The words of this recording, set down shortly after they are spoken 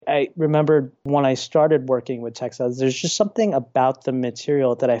I remember when I started working with textiles, there's just something about the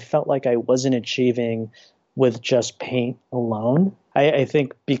material that I felt like I wasn't achieving with just paint alone. I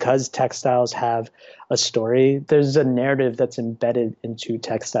think because textiles have a story, there's a narrative that's embedded into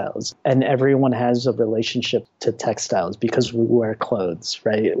textiles, and everyone has a relationship to textiles because we wear clothes,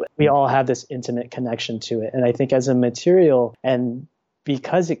 right? We all have this intimate connection to it. And I think as a material, and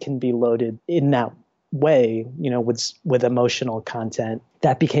because it can be loaded in that way, with emotional content,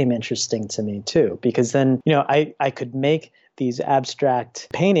 that became interesting to me too, because then, I could make these abstract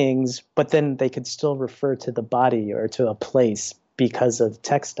paintings, but then they could still refer to the body or to a place because of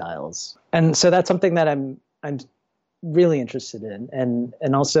textiles. And so that's something that I'm really interested in,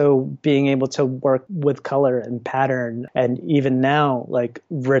 and also being able to work with color and pattern, and even now, like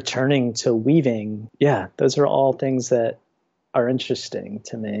returning to weaving. Yeah, those are all things that are interesting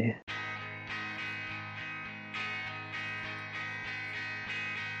to me.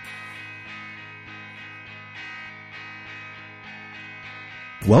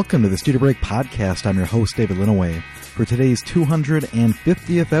 Welcome to the Studio Break Podcast. I'm your host, David Linaway. For today's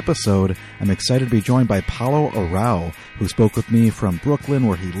 250th episode, I'm excited to be joined by Paulo Arau, who spoke with me from Brooklyn,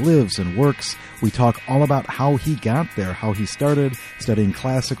 where he lives and works. We talk all about how he got there, how he started studying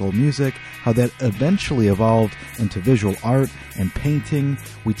classical music, how that eventually evolved into visual art and painting.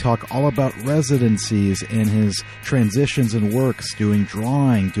 We talk all about residencies and his transitions and works, doing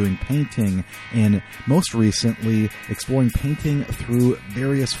drawing, doing painting, and most recently exploring painting through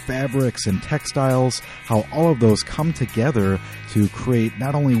various fabrics and textiles, how all of those come together to create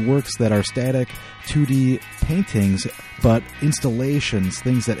not only works that are static 2D paintings, but installations,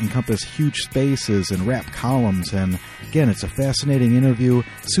 things that encompass huge spaces and wrap columns. And again, it's a fascinating interview.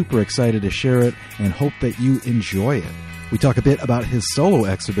 Super excited to share it and hope that you enjoy it. We talk a bit about his solo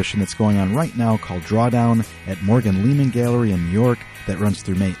exhibition that's going on right now called Drawdown at Morgan Lehman Gallery in New York that runs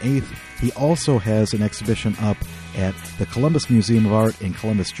through May 8th. He also has an exhibition up at the Columbus Museum of Art in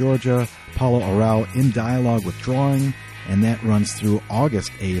Columbus, Georgia, Paulo Arau in Dialogue with Drawing, and that runs through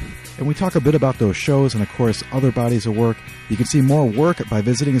August 8th. And we talk a bit about those shows and, of course, other bodies of work. You can see more work by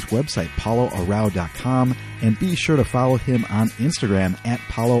visiting his website, pauloarau.com, and be sure to follow him on Instagram at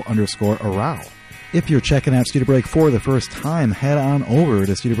paulo_arau. If you're checking out Studio Break for the first time, head on over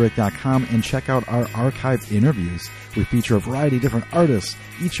to studiobreak.com and check out our archived interviews. We feature a variety of different artists,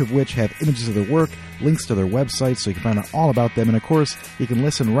 each of which have images of their work, links to their websites, so you can find out all about them. And of course, you can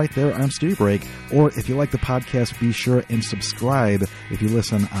listen right there on Studio Break. Or if you like the podcast, be sure and subscribe if you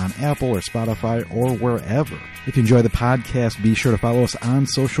listen on Apple or Spotify or wherever. If you enjoy the podcast, be sure to follow us on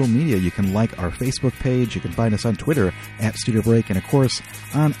social media. You can like our Facebook page. You can find us on Twitter at Studio Break. And of course,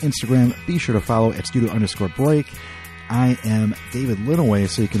 on Instagram, be sure to follow at Studio_Break. I am David Linaway,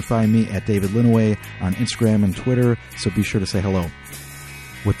 so you can find me at David Linaway on Instagram and Twitter, so be sure to say hello.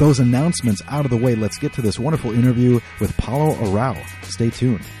 With those announcements out of the way, let's get to this wonderful interview with Paulo Arau. Stay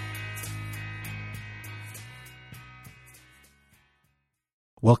tuned.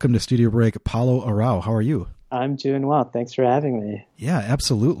 Welcome to Studio Break, Paulo Arau. How are you? I'm doing well. Thanks for having me. Yeah,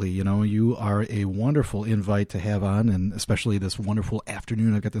 absolutely. You are a wonderful invite to have on, and especially this wonderful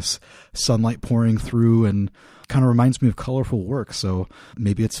afternoon. I've got this sunlight pouring through and kind of reminds me of colorful work, so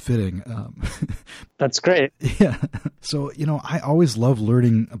maybe it's fitting. That's great. Yeah. So, I always love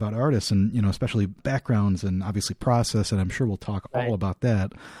learning about artists and, especially backgrounds and obviously process, and I'm sure we'll talk all about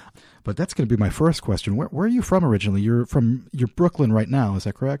that. But that's going to be my first question. Where are you from originally? You're Brooklyn right now, is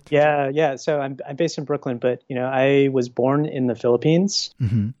that correct? Yeah. So I'm based in Brooklyn, but I was born in the Philippines,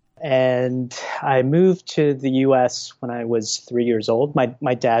 and I moved to the U.S. when I was 3 years old.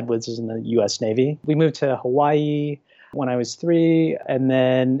 My dad was in the U.S. Navy. We moved to Hawaii when I was 3, and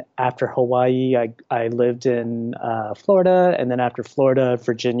then after Hawaii, I lived in Florida, and then after Florida,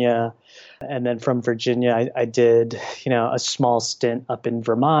 Virginia. And then from Virginia, I did, a small stint up in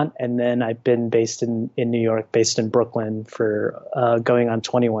Vermont. And then I've been based in New York, based in Brooklyn for going on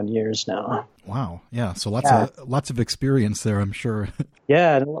 21 years now. Wow. Yeah. So lots of experience there, I'm sure.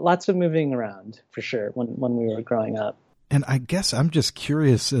 Yeah. Lots of moving around for sure when we were growing up. And I guess I'm just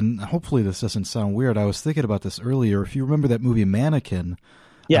curious, and hopefully this doesn't sound weird. I was thinking about this earlier. If you remember that movie Mannequin,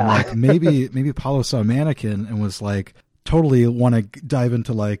 yeah, like maybe Paulo saw Mannequin and was like, totally want to dive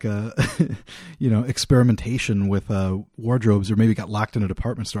into like experimentation with wardrobes, or maybe got locked in a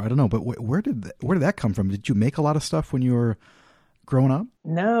department store. I don't know, but where did that come from? Did you make a lot of stuff when you were growing up?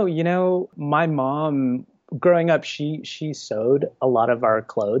 No, my mom growing up, she sewed a lot of our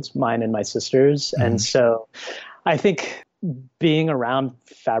clothes, mine and my sister's, and so I think being around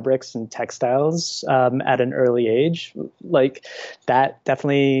fabrics and textiles at an early age, like that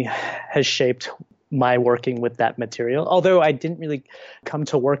definitely has shaped my working with that material. Although I didn't really come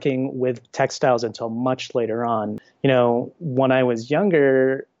to working with textiles until much later on. When I was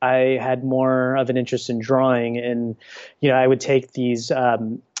younger, I had more of an interest in drawing, and, I would take these,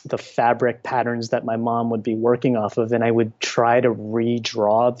 the fabric patterns that my mom would be working off of, and I would try to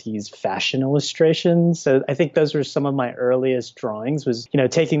redraw these fashion illustrations. So I think those were some of my earliest drawings, was,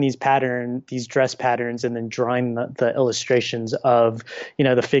 taking these dress patterns, and then drawing the illustrations of,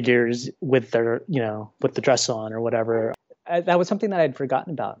 the figures with their, with the dress on or whatever. That was something that I'd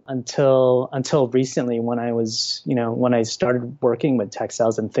forgotten about until recently, when I was, when I started working with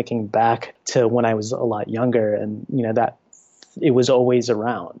textiles and thinking back to when I was a lot younger, and, that it was always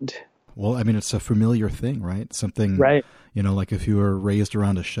around. Well, I mean, it's a familiar thing, right? Something, right? Like if you were raised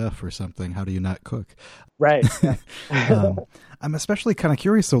around a chef or something, how do you not cook? Right. I'm especially kind of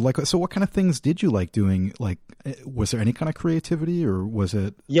curious. So what kind of things did you like doing? Like, was there any kind of creativity, or was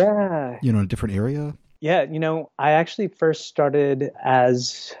it, in a different area? Yeah. I actually first started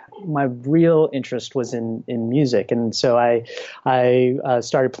as my real interest was in music. And so I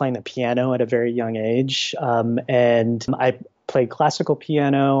started playing the piano at a very young age. And I played classical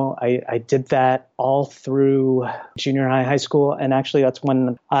piano. I did that all through junior high school. And actually, that's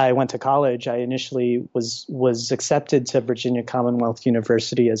when I went to college. I initially was accepted to Virginia Commonwealth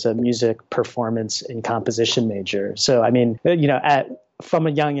University as a music performance and composition major. So, I mean, from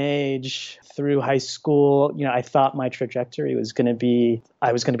a young age through high school, I thought my trajectory was going to be,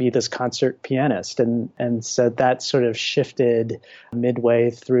 I was going to be this concert pianist. And so that sort of shifted midway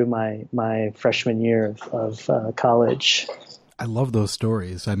through my freshman year of college. I love those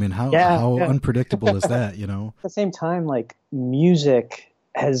stories. I mean, how unpredictable is that, At the same time, like, music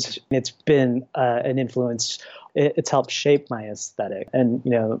it's been an influence. It's helped shape my aesthetic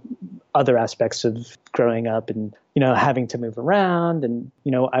and, other aspects of growing up and, having to move around. And,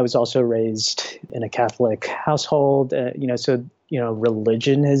 I was also raised in a Catholic household, so,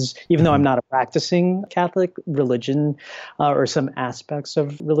 religion has, even though I'm not a practicing Catholic, religion or some aspects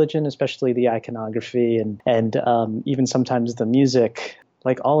of religion, especially the iconography and even sometimes the music,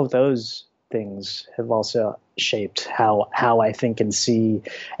 like all of those things have also shaped how I think and see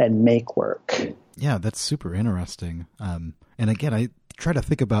and make work. Yeah, that's super interesting. And again, I try to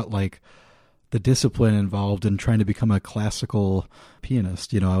think about like the discipline involved in trying to become a classical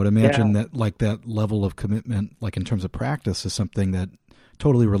pianist. I would imagine that like that level of commitment, like in terms of practice, is something that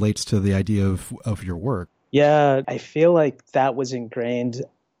totally relates to the idea of your work. Yeah, I feel like that was ingrained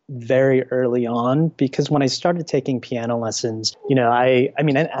very early on, because when I started taking piano lessons, I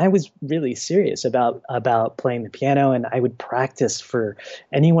was really serious about playing the piano, and I would practice for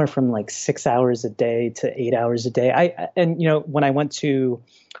anywhere from like 6 hours a day to 8 hours a day. When I went to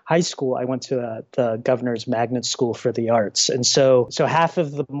high school, I went to the Governor's Magnet School for the Arts. And so half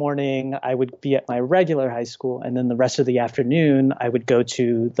of the morning I would be at my regular high school, and then the rest of the afternoon I would go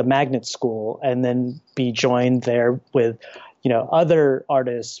to the Magnet School and then be joined there with other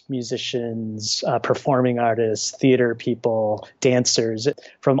artists, musicians, performing artists, theater people, dancers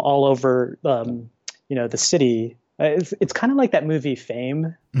from all over, the city. It's kind of like that movie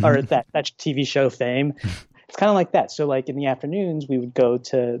Fame, or that TV show Fame. It's kind of like that. So like in the afternoons, we would go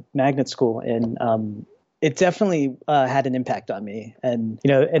to Magnet School, and it definitely had an impact on me. And,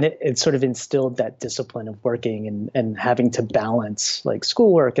 and it sort of instilled that discipline of working and having to balance like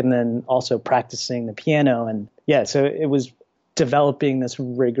schoolwork and then also practicing the piano. And so it was developing this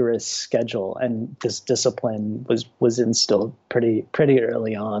rigorous schedule, and this discipline was instilled pretty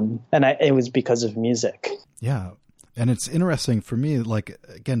early on. And it was because of music. Yeah. And it's interesting for me, like,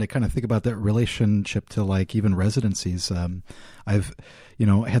 again, to kind of think about that relationship to like even residencies. I've,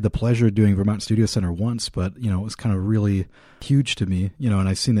 had the pleasure of doing Vermont Studio Center once, but, it was kind of really huge to me, and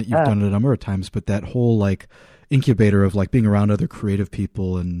I've seen that you've done it a number of times, but that whole like incubator of like being around other creative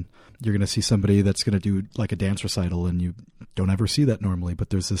people, and you're going to see somebody that's going to do like a dance recital, and you don't ever see that normally, but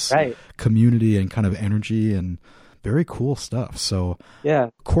there's this community and kind of energy and very cool stuff. So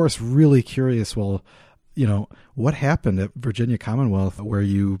of course, really curious. Well, what happened at Virginia Commonwealth where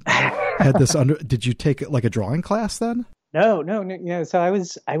you had this did you take like a drawing class then? No. So I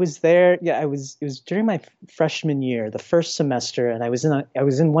was there. Yeah, it was during my freshman year, the first semester, and I was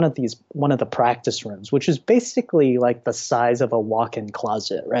in one of the practice rooms, which is basically like the size of a walk-in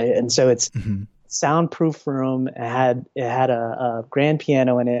closet, right? And so it's soundproof room. It had a grand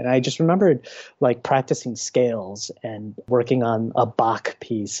piano in it, and I just remembered like practicing scales and working on a Bach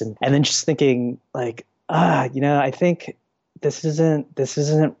piece, and then just thinking like, I think this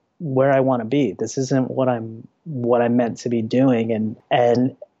isn't where I want to be. This isn't what I'm meant to be doing.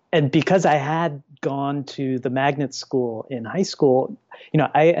 And because I had gone to the magnet school in high school,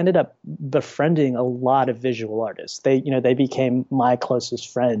 I ended up befriending a lot of visual artists. They became my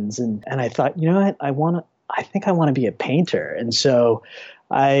closest friends. And I thought, what? I think I want to be a painter. And so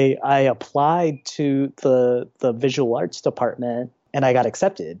I applied to the visual arts department and I got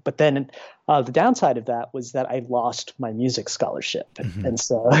accepted. But then the downside of that was that I lost my music scholarship. Mm-hmm. And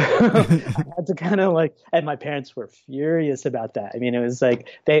so I had to kind of and my parents were furious about that. I mean, it was like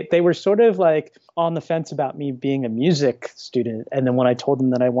they were sort of like on the fence about me being a music student. And then when I told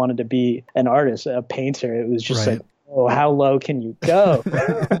them that I wanted to be an artist, a painter, it was just like, oh, how low can you go?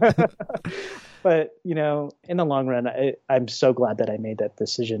 But, in the long run, I'm so glad that I made that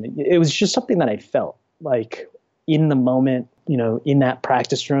decision. It was just something that I felt like in the moment, in that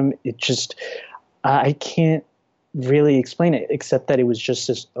practice room. It just, I can't really explain it except that it was just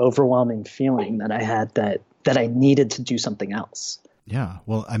this overwhelming feeling that I had that I needed to do something else. Yeah.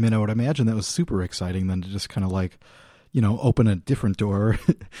 Well, I mean, I would imagine that was super exciting then to just kind of open a different door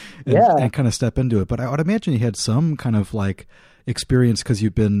and kind of step into it. But I would imagine you had some kind of experience because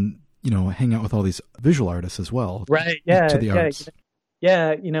you've been, hanging out with all these visual artists as well. Right. Yeah. To the arts.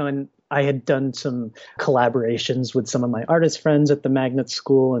 Yeah. And I had done some collaborations with some of my artist friends at the magnet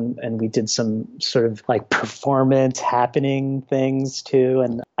school, and we did some sort of performance happening things too.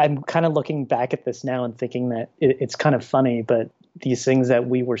 And I'm kind of looking back at this now and thinking that it's kind of funny, but these things that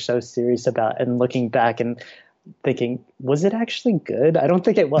we were so serious about, and looking back and thinking, was it actually good? I don't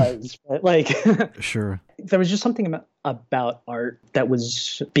think it was, but sure. There was just something about art that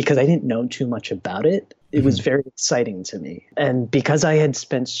was, because I didn't know too much about it, it was very exciting to me. And because I had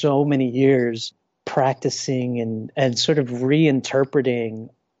spent so many years practicing and sort of reinterpreting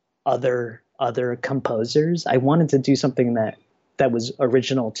other composers, I wanted to do something that was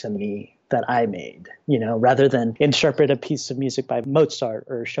original to me, that I made, rather than interpret a piece of music by Mozart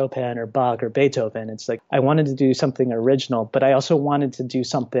or Chopin or Bach or Beethoven. It's like I wanted to do something original, but I also wanted to do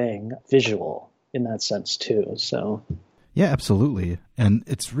something visual in that sense too. So yeah, absolutely. And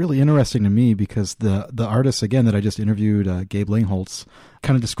it's really interesting to me because the artist, again, that I just interviewed, Gabe Langholtz,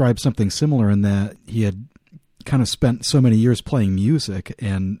 kind of described something similar in that he had kind of spent so many years playing music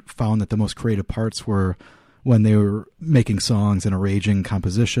and found that the most creative parts were when they were making songs and arranging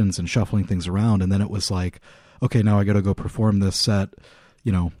compositions and shuffling things around. And then it was like, okay, now I got to go perform this set,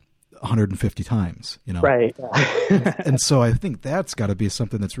 150 times, Right. And so I think that's got to be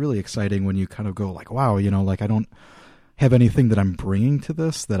something that's really exciting when you kind of go wow, I don't have anything that I'm bringing to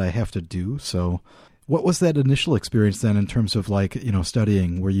this that I have to do. So what was that initial experience then in terms of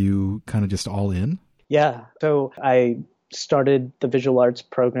studying? Were you kind of just all in? Yeah. So I started the visual arts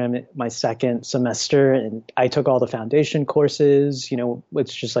program my second semester, and I took all the foundation courses,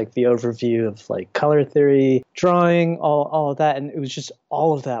 it's just the overview of color theory, drawing, all of that. And it was just,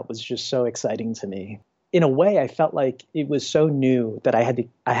 all of that was just so exciting to me. In a way, I felt like it was so new that I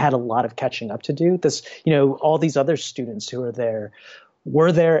had a lot of catching up to do. This, all these other students who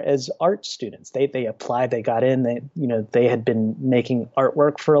were there as art students. They applied, they got in, they had been making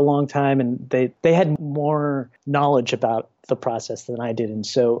artwork for a long time, and they had more knowledge about the process than I did. And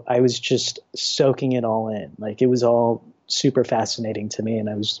so I was just soaking it all in. It was all super fascinating to me, and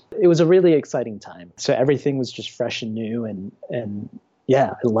it was a really exciting time. So everything was just fresh and new, and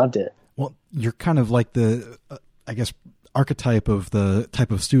yeah, I loved it. Well, you're kind of like the, I guess, archetype of the type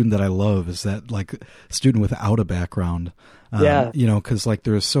of student that I love, is that student without a background. Yeah. Because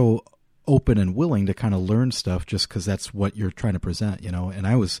they're so open and willing to kind of learn stuff just because that's what you're trying to present, and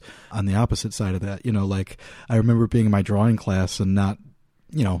I was on the opposite side of that. I remember being in my drawing class and not,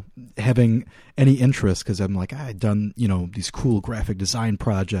 having any interest because I'm I had done, these cool graphic design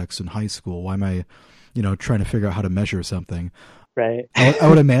projects in high school. Why am I, trying to figure out how to measure something? Right. I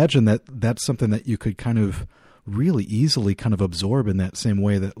would imagine that that's something that you could kind of really easily kind of absorb in that same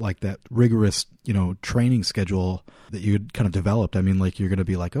way that that rigorous, training schedule that you had kind of developed. I mean, you're going to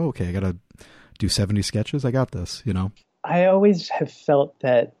be oh, okay, I got to do 70 sketches. I got this, I always have felt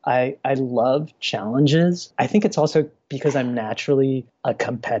that I love challenges. I think it's also because I'm naturally a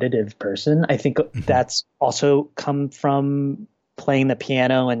competitive person. I think that's also come from playing the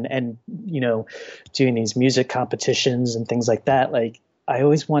piano and doing these music competitions and things like that. I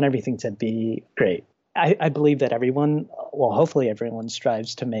always want everything to be great. I believe that hopefully everyone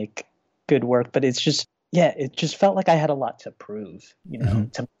strives to make good work, but it's just, it just felt like I had a lot to prove,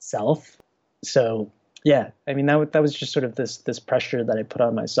 to myself. So yeah, I mean, that was just sort of this pressure that I put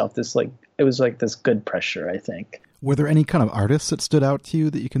on myself. It was this good pressure, I think. Were there any kind of artists that stood out to you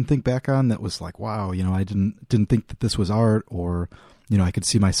that you can think back on that was wow, I didn't think that this was art, or, I could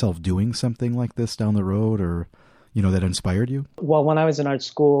see myself doing something like this down the road, or, that inspired you? Well, when I was in art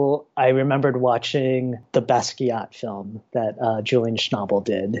school, I remembered watching the Basquiat film that Julian Schnabel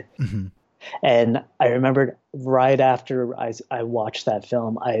did. Mm-hmm. And I remembered right after I watched that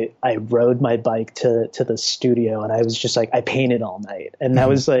film, I rode my bike to the studio, and I was just like, I painted all night. And that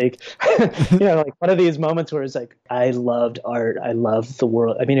was like, like one of these moments where it's like, I loved art. I loved the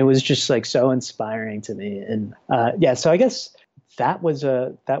world. I mean, it was just like so inspiring to me. And so I guess that was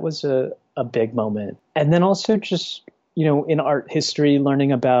a big moment. And then also just, in art history,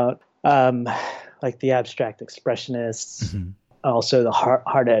 learning about like the abstract expressionists, mm-hmm. also the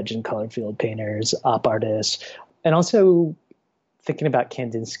hard edge and color field painters, op artists, and also thinking about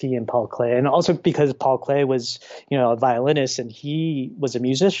Kandinsky and Paul Klee. And also because Paul Klee was, a violinist, and he was a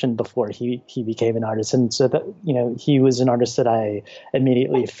musician before he became an artist. And so that, he was an artist that I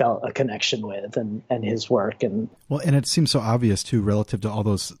immediately felt a connection with and his work. And it seems so obvious too, relative to all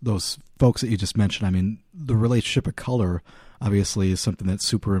those folks that you just mentioned. I mean, the relationship of color obviously is something that's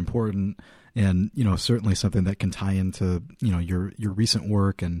super important. And, certainly something that can tie into, your recent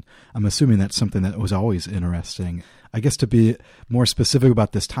work. And I'm assuming that's something that was always interesting. I guess to be more specific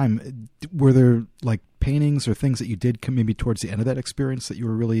about this time, were there like paintings or things that you did maybe towards the end of that experience that you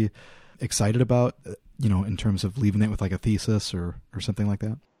were really excited about, in terms of leaving it with like a thesis or something like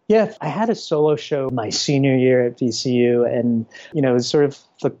that? Yeah, I had a solo show my senior year at VCU, and, it was sort of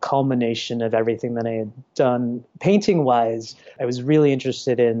the culmination of everything that I had done. Painting-wise, I was really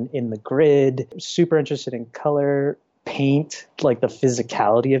interested in the grid, super interested in color, paint, like the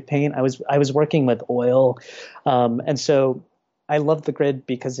physicality of paint. I was working with oil, and so I loved the grid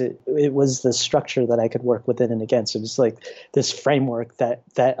because it was the structure that I could work within and against. It was like this framework that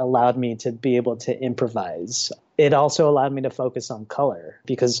allowed me to be able to improvise. It also allowed me to focus on color,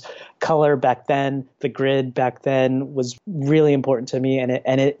 because color back then, the grid back then, was really important to me,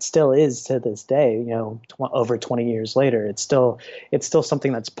 and it still is to this day. Over 20 years later, it's still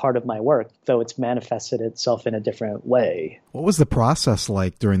something that's part of my work, though it's manifested itself in a different way. What was the process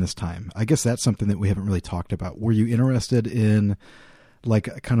like during this time? I guess that's something that we haven't really talked about. Were you interested in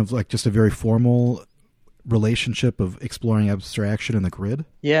like kind of like just a very formal relationship of exploring abstraction in the grid?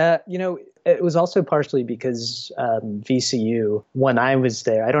 Yeah, it was also partially because VCU, when I was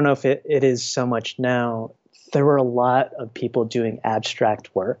there, I don't know if it is so much now, there were a lot of people doing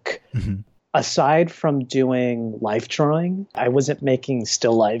abstract work. Mm-hmm. Aside from doing life drawing, I wasn't making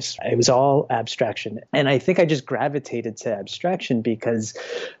still lifes. It was all abstraction. And I think I just gravitated to abstraction because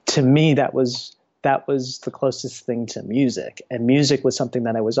to me that was the closest thing to music. And music was something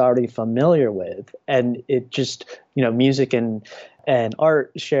that I was already familiar with. And it just, music and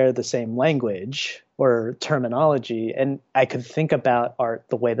art share the same language or terminology. And I could think about art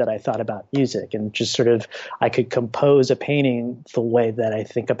the way that I thought about music, and just sort of, I could compose a painting the way that I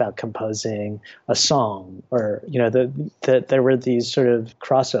think about composing a song, or, there were these sort of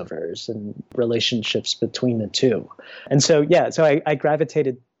crossovers and relationships between the two. And so, I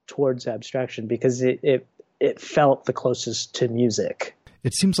gravitated towards abstraction because it felt the closest to music.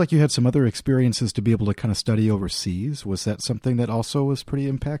 It seems like you had some other experiences to be able to kind of study overseas. Was that something that also was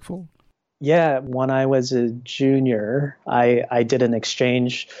pretty impactful? Yeah, when I was a junior, I did an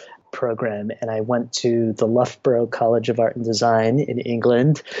exchange program, and I went to the Loughborough College of Art and Design in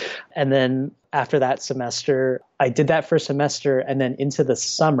England. And then after that semester, I did that for a semester, and then into the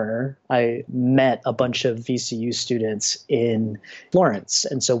summer, I met a bunch of VCU students in Florence.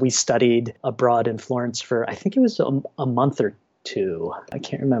 And so we studied abroad in Florence for, I think it was a month or two. I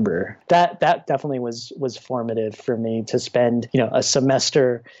can't remember. That definitely was formative for me to spend, a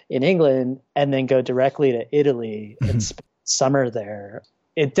semester in England and then go directly to Italy and spend summer there.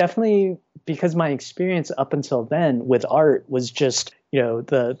 It definitely, because my experience up until then with art was just,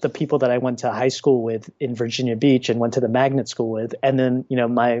 the people that I went to high school with in Virginia Beach and went to the magnet school with, and then,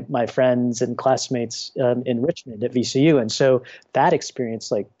 my friends and classmates in Richmond at VCU. And so that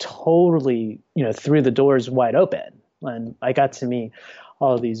experience totally, threw the doors wide open. And I got to meet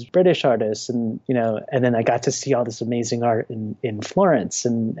all of these British artists, and then I got to see all this amazing art in Florence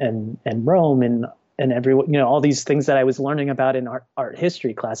and Rome and everyone, all these things that I was learning about in art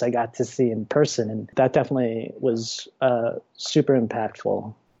history class, I got to see in person, and that definitely was super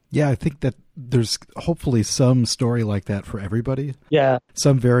impactful. Yeah, I think that there's hopefully some story like that for everybody. Yeah,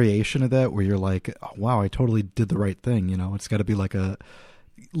 some variation of that where you're like, oh, wow, I totally did the right thing. It's got to be like a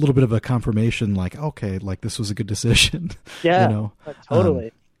little bit of a confirmation, like, okay, like this was a good decision. Yeah,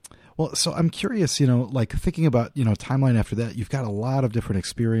 totally. Well, so I'm curious, thinking about, timeline after that, you've got a lot of different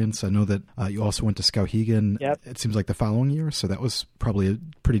experience. I know that you also went to Skowhegan. Yep. It seems like the following year. So that was probably a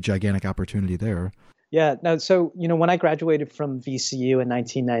pretty gigantic opportunity there. Yeah. No, so, when I graduated from VCU in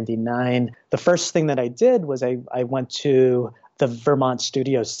 1999, the first thing that I did was I went to the Vermont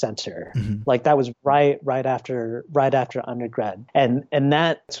Studio Center. Mm-hmm. Like that was right after undergrad. And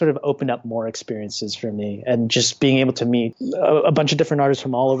that sort of opened up more experiences for me, and just being able to meet a bunch of different artists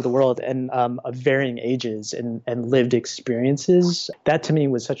from all over the world, and of varying ages and lived experiences. That to me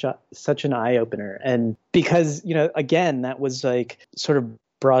was such an eye opener. And because, again, that was like sort of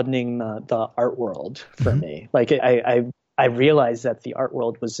broadening the art world for Mm-hmm. me. Like I realized that the art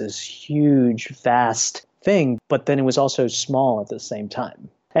world was this huge, vast thing, but then it was also small at the same time.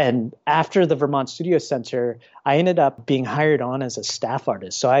 And after the Vermont Studio Center, I ended up being hired on as a staff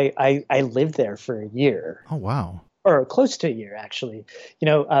artist. So I lived there for a year. Oh, wow. Or close to a year, actually.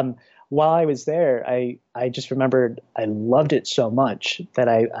 While I was there, I just remembered I loved it so much that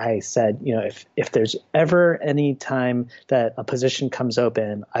I said, if there's ever any time that a position comes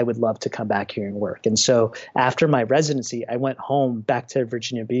open, I would love to come back here and work. And so after my residency, I went home back to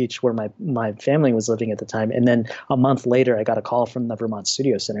Virginia Beach, where my family was living at the time. And then a month later, I got a call from the Vermont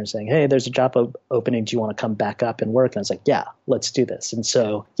Studio Center saying, hey, there's a job opening. Do you want to come back up and work? And I was like, yeah, let's do this. And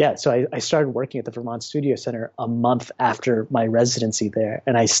so, so I started working at the Vermont Studio Center a month after my residency there.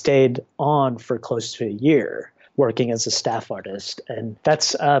 And I stayed on for close to a year working as a staff artist. And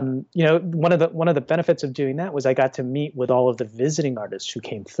that's one of the benefits of doing that was I got to meet with all of the visiting artists who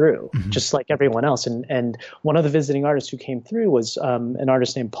came through, Mm-hmm. just like everyone else. And one of the visiting artists who came through was an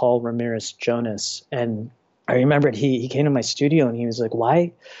artist named Paul Ramirez Jonas. And I remembered he came to my studio and he was like,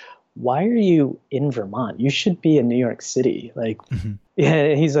 why are you in Vermont? You should be in New York City. Like, Mm-hmm.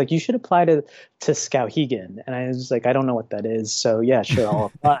 yeah, he's like, you should apply to Skowhegan. And I was like, I don't know what that is. So yeah, sure, I'll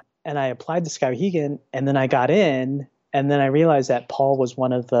apply. And I applied to Skowhegan, and then I got in, and then I realized that Paul was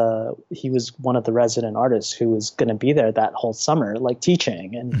one of the resident artists who was going to be there that whole summer, like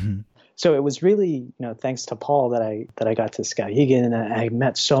teaching. And Mm-hmm. so it was really, thanks to Paul that I got to Skowhegan, and I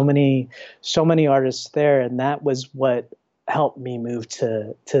met so many artists there, and that was what helped me move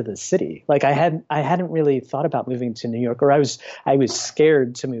to the city. Like I hadn't really thought about moving to New York, or I was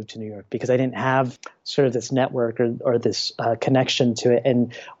scared to move to New York because I didn't have sort of this network or this connection to it.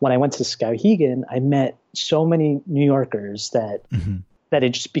 And when I went to Skowhegan, I met so many New Yorkers that Mm-hmm. that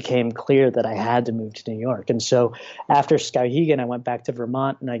it just became clear that I had to move to New York. And so after Skowhegan, I went back to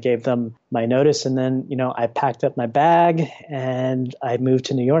Vermont and I gave them my notice. And then, I packed up my bag and I moved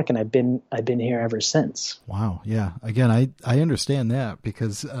to New York, and I've been here ever since. Wow. Yeah. Again, I understand that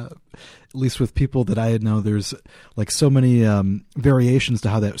because, at least with people that I know, there's like so many, variations to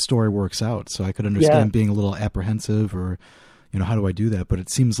how that story works out. So I could understand being a little apprehensive or, how do I do that? But it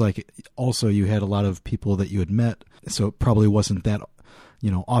seems like also you had a lot of people that you had met. So it probably wasn't that,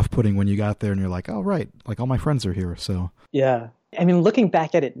 off-putting when you got there and you're like, oh, right. Like all my friends are here. So Yeah. I mean, looking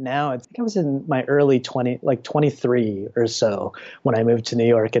back at it now, I think I was in my early 23 or so when I moved to New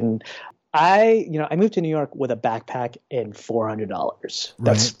York. And I moved to New York with a backpack and $400.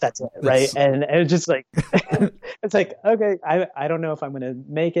 That's it, right? And it was just like, it's like, okay, I don't know if I'm going to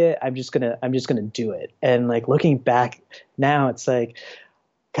make it. I'm just going to do it. And like looking back now, it's like,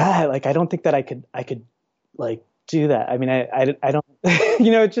 God, like, I don't think that I could like do that. I mean, I don't,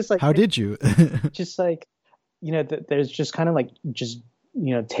 it's just like, how did you? Just like, there's just kind of like, just,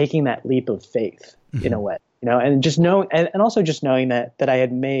 taking that leap of faith in a way, and just knowing, and also just knowing that I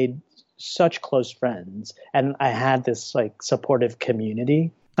had made such close friends and I had this like supportive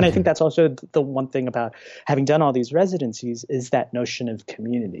community. And I think that's also the one thing about having done all these residencies is that notion of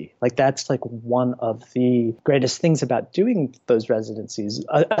community. Like that's like one of the greatest things about doing those residencies,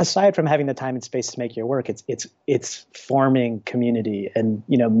 aside from having the time and space to make your work. It's forming community and,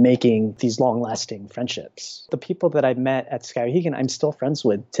 making these long lasting friendships. The people that I met at Skowhegan, I'm still friends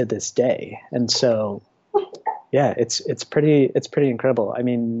with to this day. And so, yeah, it's pretty incredible. I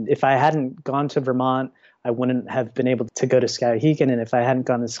mean, if I hadn't gone to Vermont, I wouldn't have been able to go to Skowhegan. And if I hadn't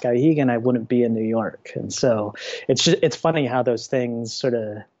gone to Skowhegan, I wouldn't be in New York. And so it's funny how those things sort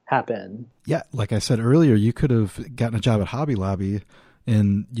of happen. Yeah. Like I said earlier, you could have gotten a job at Hobby Lobby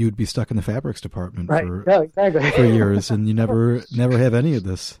and you'd be stuck in the fabrics department for years and you never have any of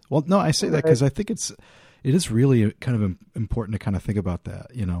this. Well, no, I say that because I think it is really kind of important to kind of think about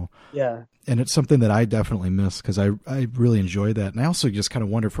that, Yeah. And it's something that I definitely miss because I really enjoy that. And I also just kind of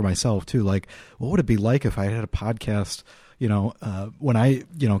wonder for myself too, like, what would it be like if I had a podcast, when I,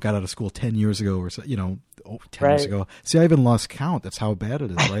 got out of school 10 years ago or so, 10 years ago. See, I even lost count. That's how bad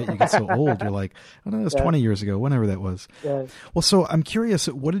it is, right? You get so old. You're like, oh no, that's 20 years ago, whenever that was. Yeah. Well, so I'm curious,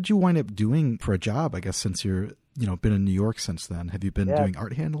 what did you wind up doing for a job, I guess, since you're been in New York since then. Have you been doing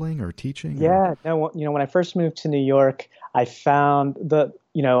art handling or teaching? Yeah. No, when I first moved to New York, I found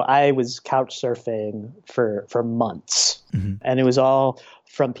I was couch surfing for months, and it was all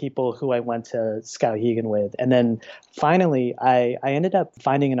from people who I went to Skowhegan with. And then finally, I ended up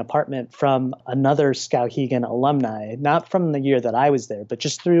finding an apartment from another Skowhegan alumni, not from the year that I was there, but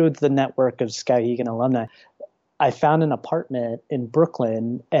just through the network of Skowhegan alumni. I found an apartment in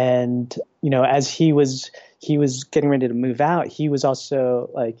Brooklyn, and as he was getting ready to move out, he was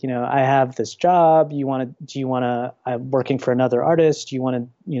also like, I have this job. Do you want to? I'm working for another artist. Do you want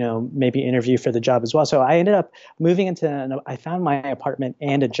to, maybe interview for the job as well? So I ended up moving I found my apartment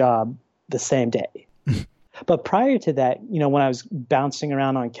and a job the same day. But prior to that, when I was bouncing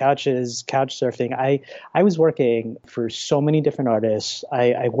around on couches, couch surfing, I was working for so many different artists.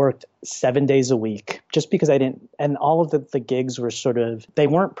 I worked 7 days a week just because and all of the gigs were they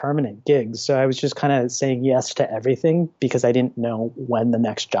weren't permanent gigs. So I was just kind of saying yes to everything because I didn't know when the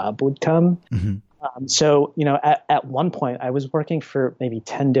next job would come. So, at one point I was working for maybe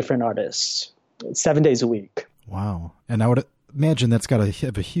 10 different artists, 7 days a week. Wow. And I would imagine that's got to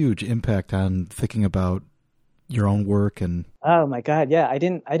have a huge impact on thinking about your own work. And oh my God, yeah, I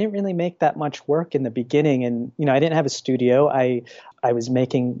didn't really make that much work in the beginning, and I didn't have a studio. I was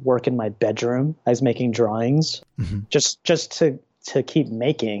making work in my bedroom. I was making drawings just to keep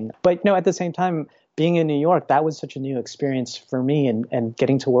making. But at the same time, being in New York, that was such a new experience for me, and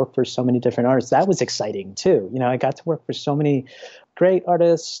getting to work for so many different artists, that was exciting too. I got to work for so many great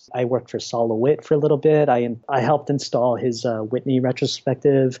artists. I worked for Saul LeWitt for a little bit. I helped install his Whitney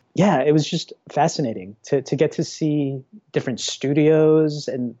retrospective. Yeah, it was just fascinating to get to see different studios,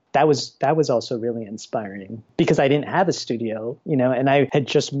 and that was also really inspiring because I didn't have a studio, and I had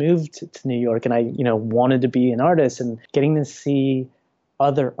just moved to New York, and I wanted to be an artist, and getting to see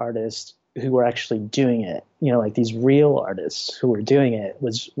other artists who were actually doing it, like these real artists who were doing it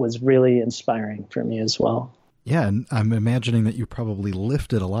was really inspiring for me as well. Yeah, and I'm imagining that you probably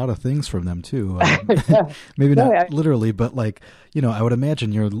lifted a lot of things from them too. Maybe not literally, but I would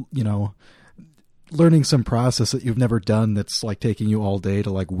imagine you're, learning some process that you've never done that's like taking you all day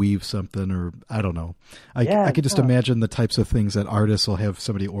to weave something, or I don't know. I could just imagine the types of things that artists will have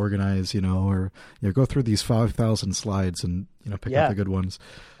somebody organize, or go through these 5,000 slides and pick out the good ones.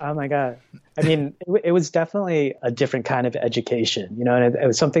 Oh my God. I mean, it was definitely a different kind of education, and it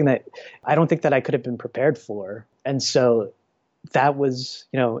was something that I don't think that I could have been prepared for. And so that was,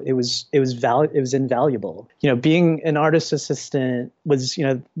 it was invaluable. Being an artist assistant was,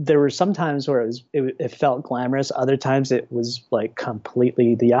 there were some times where it felt glamorous. Other times it was like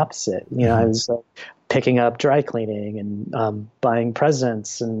completely the opposite. I was picking up dry cleaning and buying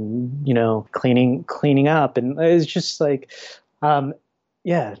presents and, cleaning up. And it was just like,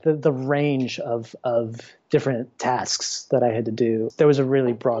 the range of different tasks that I had to do. There was a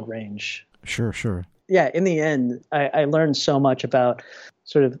really broad range. Sure. Yeah, in the end, I learned so much about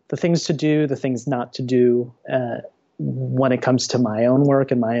sort of the things to do, the things not to do when it comes to my own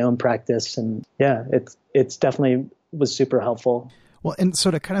work and my own practice. And yeah, it's definitely was super helpful. Well, and so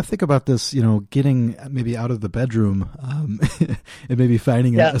to kind of think about this, getting maybe out of the bedroom and maybe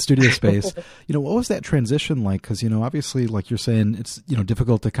finding a studio space, what was that transition like? Because, obviously, like you're saying, it's,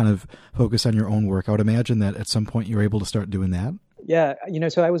 difficult to kind of focus on your own work. I would imagine that at some point you were able to start doing that. Yeah,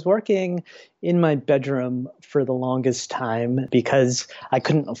 so I was working in my bedroom for the longest time because I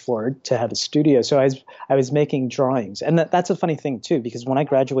couldn't afford to have a studio. So I was making drawings. And that's a funny thing too, because when I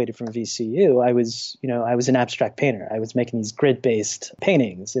graduated from VCU, I was an abstract painter. I was making these grid-based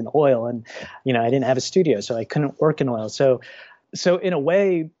paintings in oil, and I didn't have a studio, so I couldn't work in oil. So in a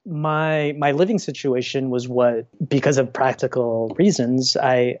way, my living situation was because of practical reasons,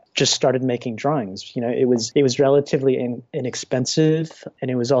 I just started making drawings. It was relatively inexpensive,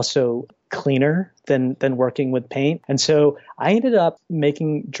 and it was also cleaner than working with paint. And so I ended up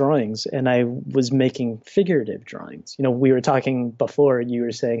making drawings, and I was making figurative drawings. We were talking before, you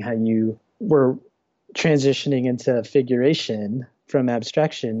were saying how you were transitioning into figuration from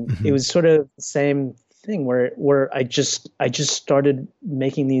abstraction. Mm-hmm. It was sort of the same thing where I just started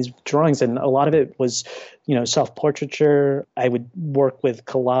making these drawings, and a lot of it was, self-portraiture. I would work with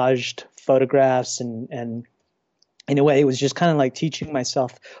collaged photographs, and in a way it was just kind of like teaching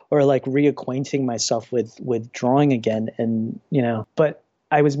myself, or like reacquainting myself with drawing again. And, but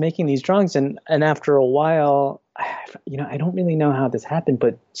I was making these drawings, and after a while I don't really know how this happened,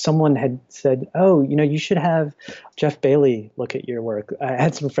 but someone had said, oh, you should have Jeff Bailey look at your work. I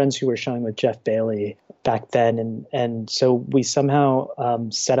had some friends who were showing with Jeff Bailey back then. And so we somehow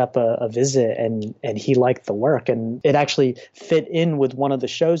set up a visit, and he liked the work, and it actually fit in with one of the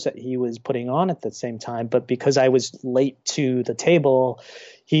shows that he was putting on at the same time. But because I was late to the table,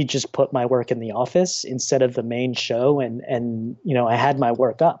 he just put my work in the office instead of the main show. And I had my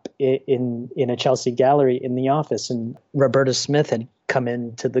work up in a Chelsea gallery in the office. And Roberta Smith had come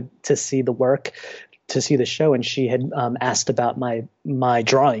in to see the work, to see the show. And she had asked about my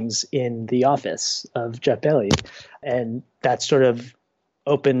drawings in the office of Jeff Bailey. And that sort of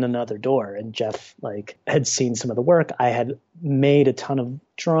opened another door, and Jeff had seen some of the work. I had made a ton of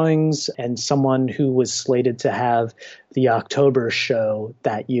drawings, and someone who was slated to have the October show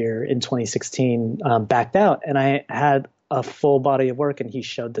that year in 2016 backed out, and I had a full body of work, and he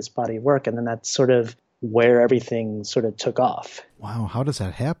showed this body of work, and then that's sort of where everything sort of took off. Wow, how does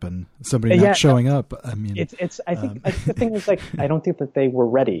that happen? Somebody not showing up. I mean, I think the thing is I don't think that they were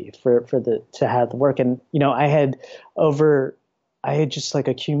ready to have the work, and I had just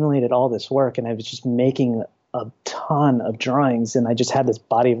accumulated all this work, and I was just making a ton of drawings, and I just had this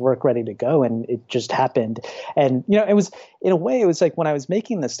body of work ready to go, and it just happened. And, it was, in a way, it was like when I was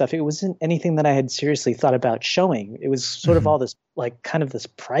making this stuff, it wasn't anything that I had seriously thought about showing. It was sort of all this, kind of this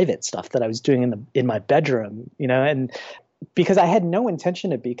private stuff that I was doing in my bedroom, and because I had no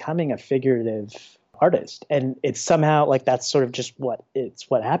intention of becoming a figurative artist. And it's somehow that's sort of just what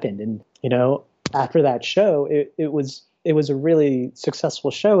happened. And, after that show, it was a really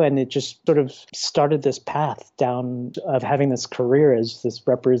successful show, and it just sort of started this path down of having this career as this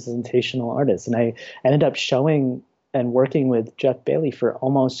representational artist. And I ended up showing and working with Jeff Bailey for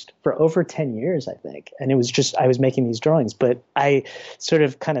over 10 years, I think. And it was just, I was making these drawings, but I sort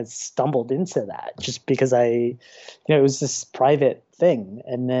of kind of stumbled into that just because it was this private thing.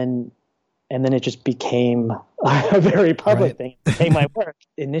 And then it just became a very public thing. It became my work.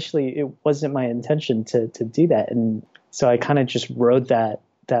 Initially, it wasn't my intention to do that. And so I kind of just rode that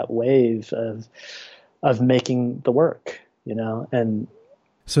wave of making the work, and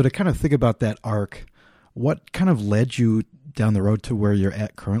so to kind of think about that arc, what kind of led you down the road to where you're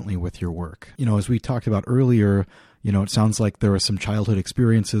at currently with your work? As we talked about earlier, it sounds like there were some childhood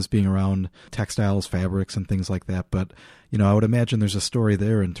experiences being around textiles, fabrics, and things like that. But, I would imagine there's a story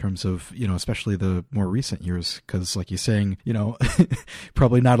there in terms of, especially the more recent years, because like you're saying,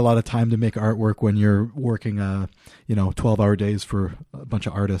 probably not a lot of time to make artwork when you're working, 12-hour days for a bunch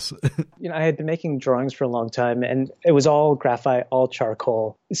of artists. I had been making drawings for a long time, and it was all graphite, all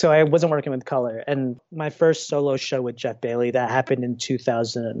charcoal. So I wasn't working with color. And my first solo show with Jeff Bailey, that happened in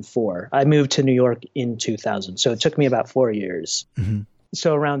 2004. I moved to New York in 2000. So it took me about 4 years. Mm-hmm.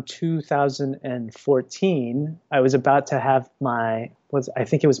 So around 2014, I was about to have I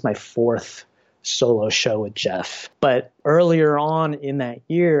think it was my fourth solo show with Jeff. But earlier on in that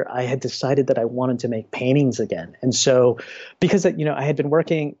year, I had decided that I wanted to make paintings again. And so because, I had been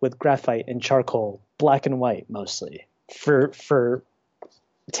working with graphite and charcoal, black and white mostly, for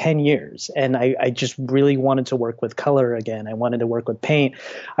 10 years. And I just really wanted to work with color again. I wanted to work with paint.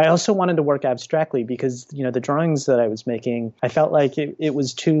 I also wanted to work abstractly because, the drawings that I was making, I felt like it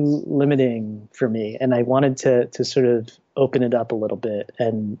was too limiting for me. And I wanted to sort of open it up a little bit.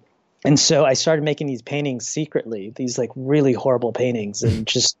 And so I started making these paintings secretly, these really horrible paintings, and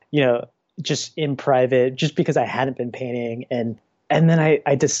just in private, just because I hadn't been painting. And then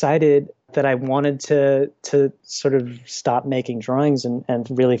I decided that I wanted to sort of stop making drawings and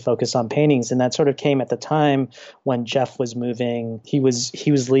really focus on paintings. And that sort of came at the time when Jeff was moving. He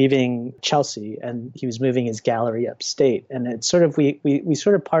was leaving Chelsea, and he was moving his gallery upstate. And it sort of, we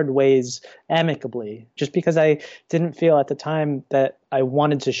sort of parted ways amicably, just because I didn't feel at the time that I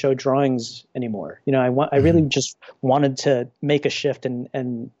wanted to show drawings anymore. I really just wanted to make a shift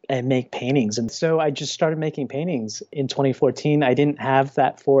and make paintings. And so I just started making paintings in 2014. I didn't have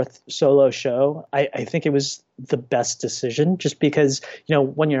that fourth solo show. I think it was the best decision, just because,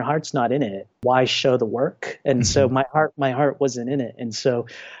 when your heart's not in it, why show the work? And so my heart wasn't in it. And so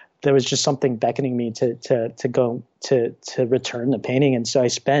there was just something beckoning me to go to return the painting. And so I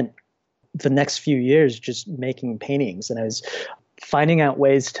spent the next few years just making paintings, and I was finding out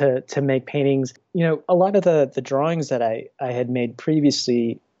ways to make paintings. A lot of the drawings that I had made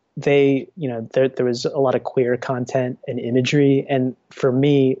previously, there was a lot of queer content and imagery. And for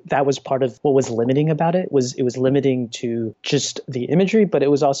me, that was part of what was limiting about it. It was limiting to just the imagery, but it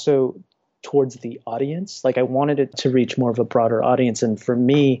was also towards the audience. I wanted it to reach more of a broader audience. And for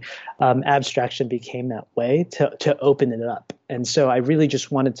me, abstraction became that way to open it up. And so I really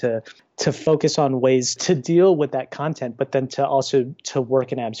just wanted to to focus on ways to deal with that content, but then to also to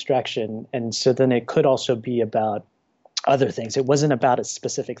work in abstraction. And so then it could also be about other things. It wasn't about a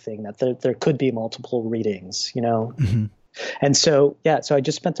specific thing, that there could be multiple readings, you know? Mm-hmm. And so, yeah, so I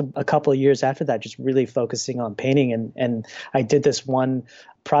just spent a couple of years after that just really focusing on painting. And I did this one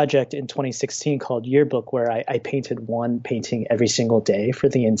project in 2016 called Yearbook, where I painted one painting every single day for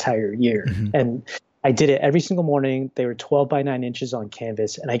the entire year. Mm-hmm. And I did it every single morning. They were 12 by 9 inches on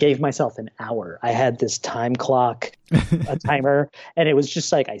canvas, and I gave myself an hour. I had this time clock, a timer, and it was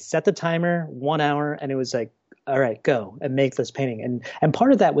just like I set the timer 1 hour, and it was like, all right, go and make this painting. And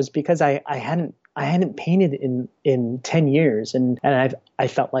part of that was because I hadn't painted in 10 years, and I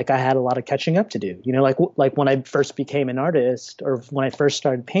felt like I had a lot of catching up to do. You know, like when I first became an artist, or when I first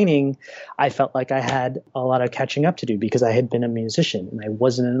started painting, I felt like I had a lot of catching up to do because I had been a musician and I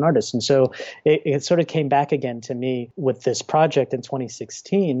wasn't an artist. And so it sort of came back again to me with this project in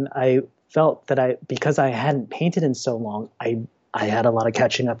 2016. I felt that because I hadn't painted in so long, I had a lot of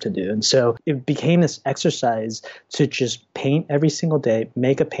catching up to do. And so it became this exercise to just paint every single day,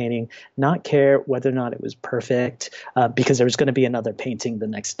 make a painting, not care whether or not it was perfect, because there was going to be another painting the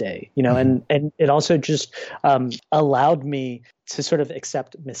next day, you know, and it also just allowed me to sort of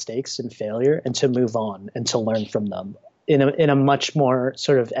accept mistakes and failure and to move on and to learn from them in a much more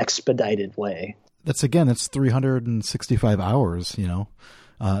sort of expedited way. That's 365 hours, you know,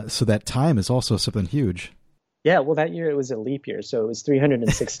 so that time is also something huge. Yeah, well, that year it was a leap year, so it was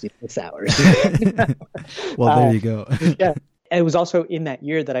 366 hours. Well, there you go. Yeah. It was also in that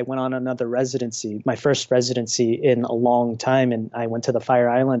year that I went on another residency, my first residency in a long time, and I went to the Fire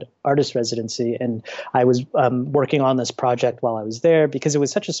Island Artist Residency, and I was working on this project while I was there because it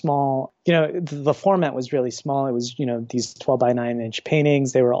was such a small, you know, the format was really small. It was, you know, these 12 by 9 inch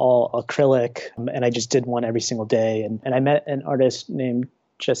paintings. They were all acrylic, and I just did one every single day. And I met an artist named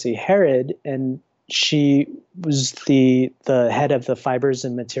Jessie Herod, and she was the head of the Fibers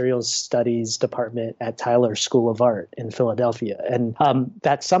and Materials Studies department at Tyler School of Art in Philadelphia. And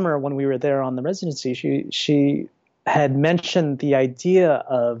that summer when we were there on the residency, she had mentioned the idea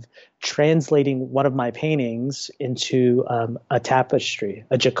of translating one of my paintings into a tapestry,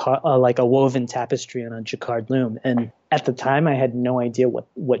 like a woven tapestry on a jacquard loom. And at the time, I had no idea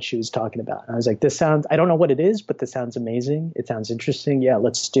what she was talking about. And I was like, I don't know what it is, but this sounds amazing. It sounds interesting. Yeah,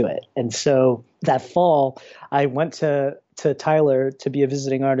 let's do it. And so that fall, I went to Tyler to be a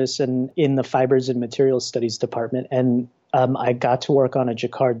visiting artist in the Fibers and Materials Studies department. And I got to work on a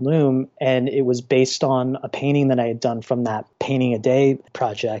jacquard loom, and it was based on a painting that I had done from that Painting a Day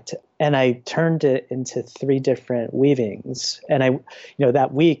project. And I turned it into 3 different weavings. And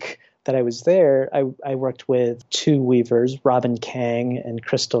that week that I was there, I worked with 2 weavers, Robin Kang and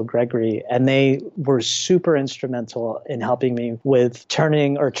Crystal Gregory, and they were super instrumental in helping me with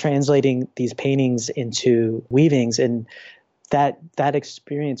turning or translating these paintings into weavings. And that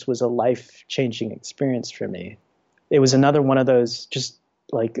experience was a life-changing experience for me. It was another one of those just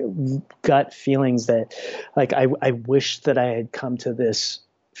like gut feelings that like I wish that I had come to this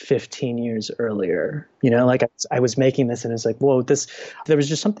 15 years earlier. You know, like I was making this and it's like, whoa, there was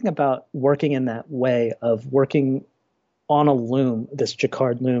just something about working in that way of working on a loom, this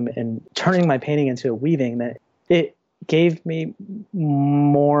jacquard loom, and turning my painting into a weaving, that it gave me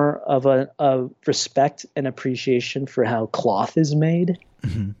more of a respect and appreciation for how cloth is made.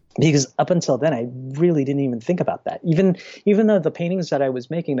 Mm-hmm. Because up until then, I really didn't even think about that. Even though the paintings that I was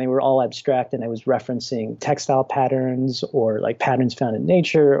making, they were all abstract and I was referencing textile patterns or like patterns found in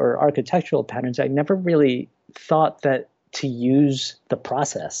nature or architectural patterns, I never really thought that to use the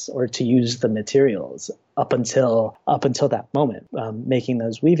process or to use the materials up until that moment, making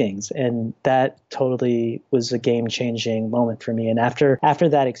those weavings. And that totally was a game-changing moment for me. And after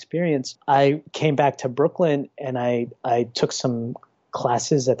that experience, I came back to Brooklyn and I took some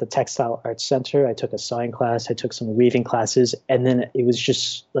classes at the Textile Arts Center. I took a sewing class. I took some weaving classes. And then it was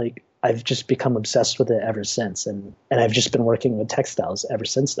just like, I've just become obsessed with it ever since. And I've just been working with textiles ever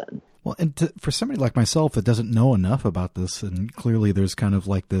since then. Well, and for somebody like myself that doesn't know enough about this, and clearly there's kind of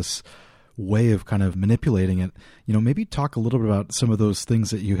like this way of kind of manipulating it, you know, maybe talk a little bit about some of those things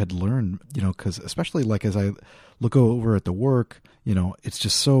that you had learned, you know, because especially like as I look over at the work, you know, it's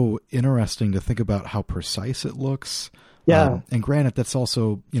just so interesting to think about how precise it looks. Yeah. And granted, that's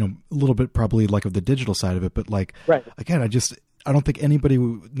also, you know, a little bit probably like of the digital side of it, but like, right. Again, I don't think anybody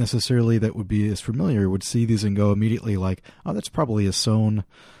necessarily that would be as familiar would see these and go immediately like, oh, that's probably a sewn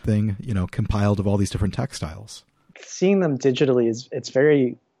thing, you know, compiled of all these different textiles. Seeing them digitally it's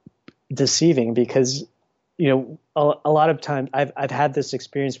very deceiving because, you know, a lot of times I've had this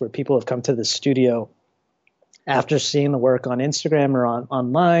experience where people have come to the studio after seeing the work on Instagram or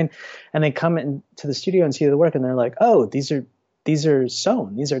online, and they come into the studio and see the work, and they're like, "Oh, these are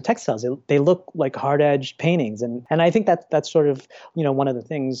sewn. These are textiles. They look like hard-edged paintings." And I think that's sort of, one of the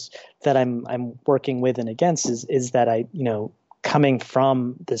things that I'm working with and against is that I, coming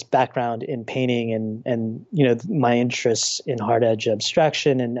from this background in painting and my interests in hard edge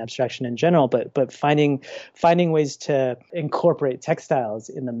abstraction and abstraction in general, but finding ways to incorporate textiles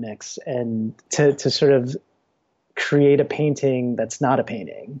in the mix and to sort of create a painting that's not a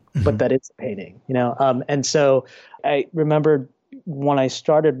painting, but that it's a painting, and so I remember when I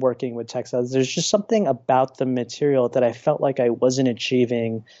started working with textiles, there's just something about the material that I felt like I wasn't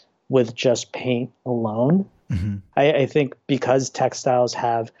achieving with just paint alone. I think because textiles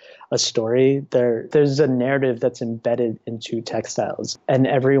have a story, there's a narrative that's embedded into textiles, and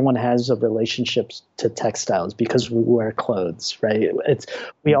everyone has a relationship to textiles because we wear clothes, right?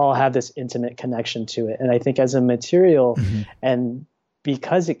 We all have this intimate connection to it, and I think as a material, and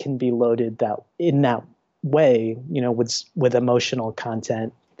because it can be loaded in that way, with emotional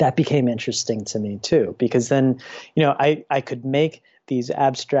content, that became interesting to me too, because then, I could make these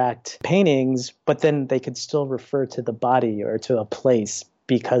abstract paintings, but then they could still refer to the body or to a place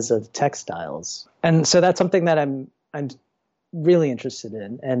because of textiles. And so that's something that I'm really interested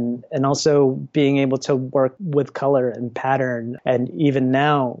in, and also being able to work with color and pattern, and even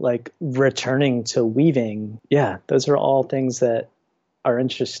now, like returning to weaving. Yeah, those are all things that are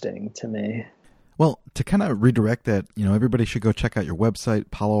interesting to me. Well, to kind of redirect that, everybody should go check out your website,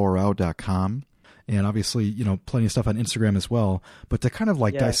 pauloarau.com. And obviously, plenty of stuff on Instagram as well. But to kind of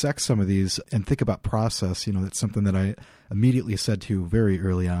dissect some of these and think about process, that's something that I immediately said to you very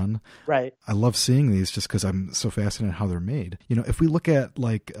early on. Right. I love seeing these just because I'm so fascinated how they're made. If we look at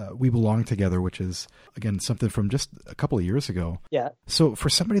We Belong Together, which is, again, something from just a couple of years ago. Yeah. So for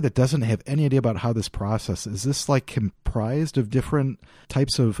somebody that doesn't have any idea about how this process, is this comprised of different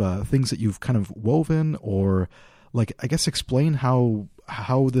types of things that you've kind of woven, or I guess explain how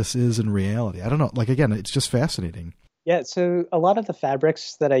this is in reality? I don't know. Again, it's just fascinating. Yeah. So a lot of the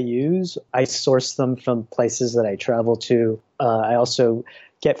fabrics that I use, I source them from places that I travel to. I also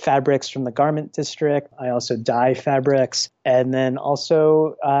get fabrics from the garment district. I also dye fabrics. And then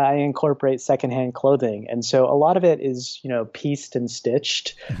also I incorporate secondhand clothing. And so a lot of it is, pieced and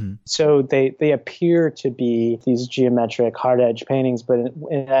stitched. So they appear to be these geometric hard edge paintings, but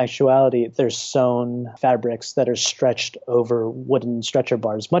in actuality, they're sewn fabrics that are stretched over wooden stretcher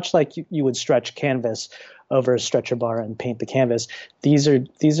bars, much like you would stretch canvas over a stretcher bar and paint the canvas. These are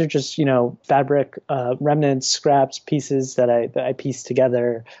just, fabric remnants, scraps, pieces that I piece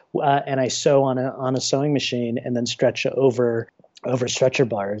together, and I sew on a sewing machine and then stretch over stretcher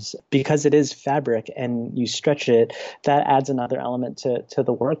bars. Because it is fabric and you stretch it, that adds another element to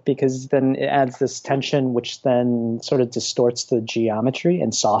the work, because then it adds this tension, which then sort of distorts the geometry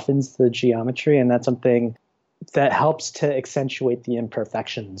and softens the geometry. And that's something that helps to accentuate the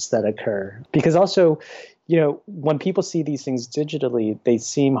imperfections that occur. Because also, when people see these things digitally, they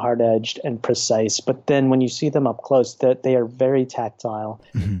seem hard-edged and precise, but then when you see them up close, they are very tactile.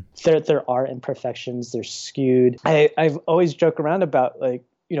 There are imperfections, they're skewed. I've always joked around about,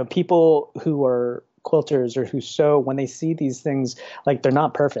 people who are quilters or who sew, when they see these things, they're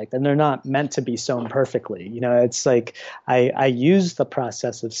not perfect and they're not meant to be sewn perfectly. It's I use the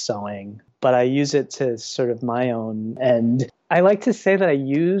process of sewing, but I use it to sort of my own. And I like to say that I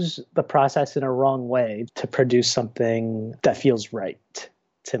use the process in a wrong way to produce something that feels right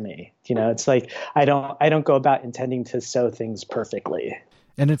to me. It's I don't go about intending to sew things perfectly.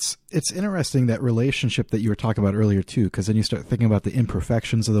 And it's interesting, that relationship that you were talking about earlier too, because then you start thinking about the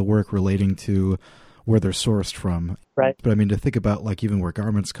imperfections of the work relating to where they're sourced from. Right. But I mean, to think about even where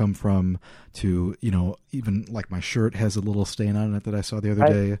garments come from, to, even my shirt has a little stain on it that I saw the other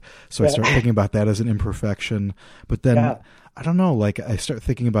day. So I start thinking about that as an imperfection. But then I don't know, I start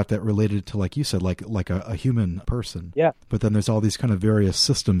thinking about that related to, like you said, a human person. Yeah. But then there's all these kind of various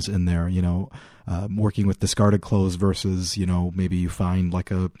systems in there, working with discarded clothes versus, maybe you find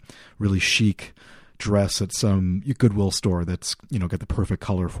a really chic dress at some Goodwill store that's, got the perfect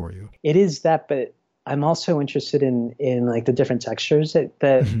color for you. It is that, but I'm also interested in the different textures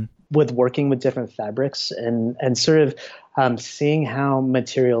that with working with different fabrics and sort of seeing how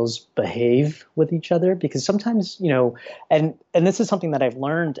materials behave with each other, because sometimes, and this is something that I've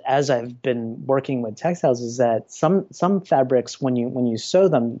learned as I've been working with textiles, is that some fabrics, when you sew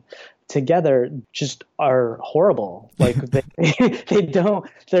them together, just are horrible.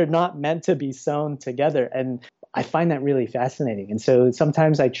 They're not meant to be sewn together. And I find that really fascinating. And so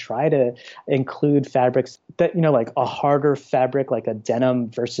sometimes I try to include fabrics that, like a harder fabric, like a denim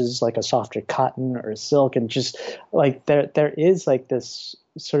versus like a softer cotton or a silk. And just like there is like this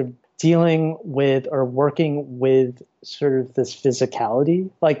sort of dealing with or working with sort of this physicality,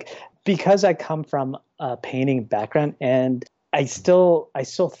 like because I come from a painting background and I still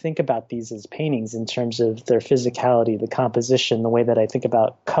think about these as paintings in terms of their physicality, the composition, the way that I think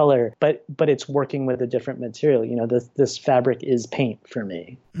about color, but it's working with a different material. This fabric is paint for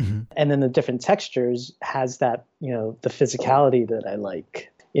me. Mm-hmm. And then the different textures has that, the physicality that I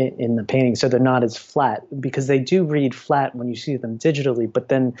like in the painting. So they're not as flat, because they do read flat when you see them digitally, but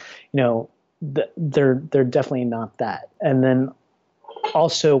then, they're definitely not that. And then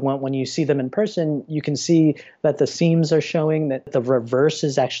also, when you see them in person, you can see that the seams are showing, that the reverse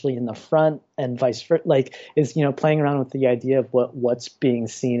is actually in the front, and vice versa. Like, is playing around with the idea of what's being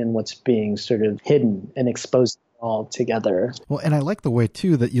seen and what's being sort of hidden and exposed all together. Well, and I like the way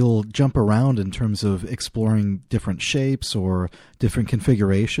too that you'll jump around in terms of exploring different shapes or different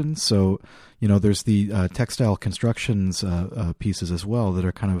configurations. So, there's the textile constructions pieces as well that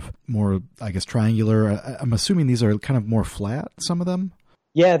are kind of more, I guess, triangular. I'm assuming these are kind of more flat, some of them.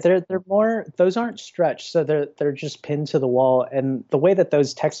 Yeah, they're more, those aren't stretched, so they're just pinned to the wall. And the way that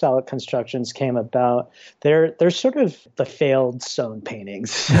those textile constructions came about, they're sort of the failed sewn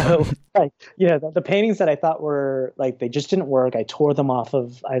paintings. So the paintings that I thought were like, they just didn't work. I tore them off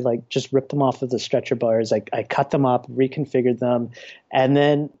I just ripped them off of the stretcher bars. I cut them up, reconfigured them, and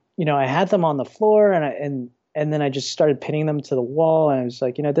then I had them on the floor, and then I just started pinning them to the wall, and I was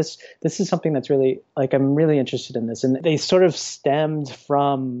like, this is something that's really, like, I'm really interested in this. And they sort of stemmed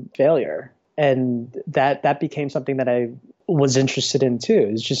from failure, and that became something that I was interested in too.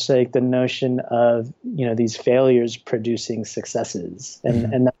 It's just like the notion of, these failures producing successes.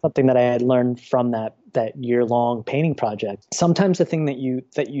 And that's something that I had learned from that year-long painting project. Sometimes the thing that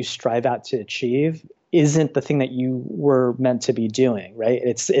you strive out to achieve isn't the thing that you were meant to be doing, right?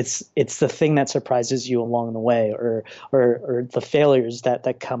 It's the thing that surprises you along the way, or the failures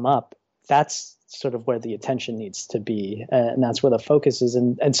that come up. That's sort of where the attention needs to be, and that's where the focus is.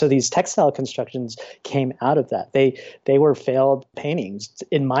 And so these textile constructions came out of that. They were failed paintings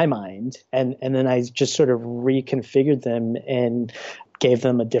in my mind, and then I just sort of reconfigured them and gave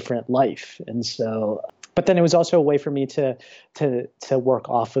them a different life. And so. But then it was also a way for me to work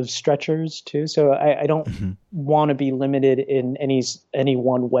off of stretchers too. So I don't want to be limited in any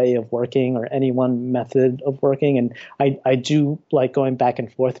one way of working or any one method of working. And I do like going back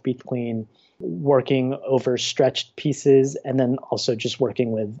and forth between working over stretched pieces and then also just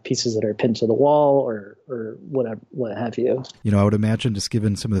working with pieces that are pinned to the wall or whatever, what have you. I would imagine, just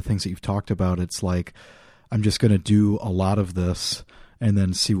given some of the things that you've talked about, it's like, I'm just going to do a lot of this and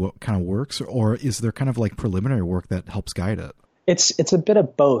then see what kind of works? Or is there kind of like preliminary work that helps guide it? It's a bit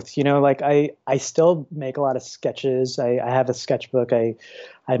of both, like I still make a lot of sketches. I have a sketchbook. I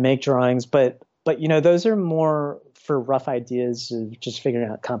make drawings, but those are more for rough ideas of just figuring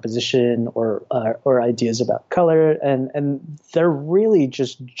out composition or ideas about color. And they're really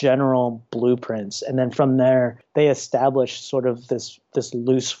just general blueprints. And then from there, they establish sort of this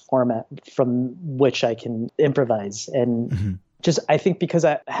loose format from which I can improvise. And just, I think because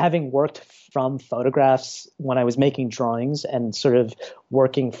having worked from photographs when I was making drawings and sort of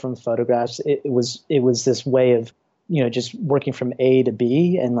working from photographs, it was this way of, just working from A to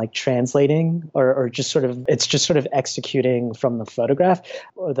B and like translating or just sort of, it's just sort of executing from the photograph.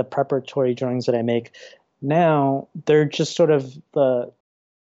 Or the preparatory drawings that I make now, they're just sort of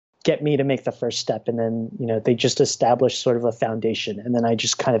get me to make the first step. And then, they just establish sort of a foundation. And then I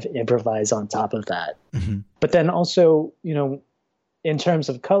just kind of improvise on top of that. But then also, in terms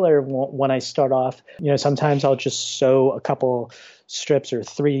of color, when I start off, sometimes I'll just sew a couple strips or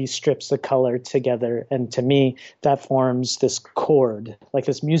 3 strips of color together. And to me, that forms this chord, like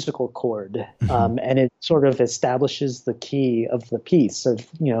this musical chord. And it sort of establishes the key of the piece of,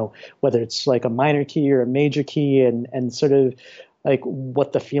 whether it's like a minor key or a major key and sort of like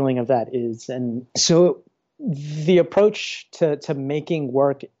what the feeling of that is. And so the approach to making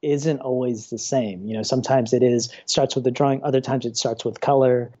work isn't always the same. Sometimes it starts with the drawing. Other times it starts with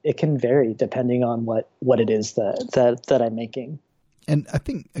color. It can vary depending on what it is that I'm making. And I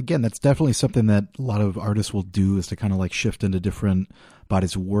think, again, that's definitely something that a lot of artists will do, is to kind of like shift into different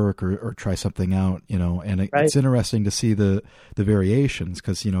bodies of work or try something out, and it's interesting to see the variations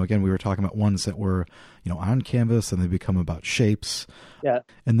because, again, we were talking about ones that were, on canvas and they become about shapes. Yeah.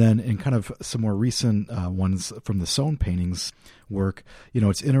 And then in kind of some more recent ones from the sewn paintings work,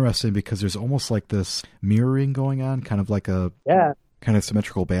 it's interesting because there's almost like this mirroring going on, kind of like a kind of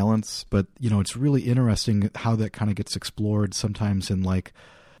symmetrical balance. But, it's really interesting how that kind of gets explored sometimes in like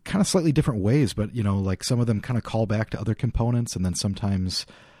kind of slightly different ways. But, like some of them kind of call back to other components. And then sometimes,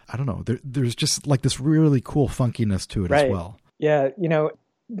 I don't know, there's just like this really cool funkiness to it as well. Yeah.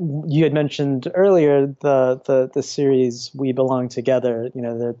 You had mentioned earlier the series We Belong Together.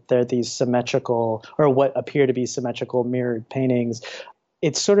 They're these symmetrical, or what appear to be symmetrical mirrored paintings.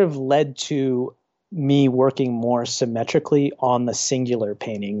 It sort of led to me working more symmetrically on the singular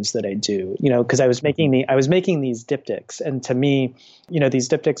paintings that I do, because I was making these diptychs. And to me, these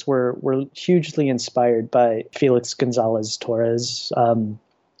diptychs were hugely inspired by Felix Gonzalez Torres.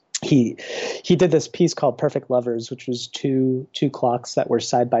 He did this piece called Perfect Lovers, which was two clocks that were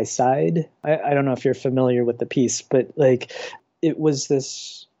side by side. I don't know if you're familiar with the piece, but like it was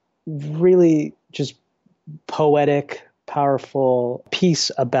this really just poetic, powerful piece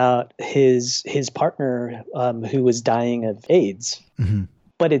about his partner who was dying of AIDS. Mm-hmm.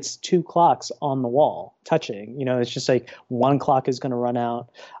 But it's two clocks on the wall touching. It's just like one clock is going to run out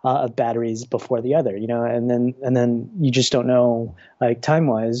of batteries before the other. And then you just don't know, like time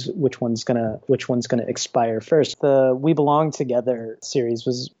wise, which one's gonna expire first. The We Belong Together series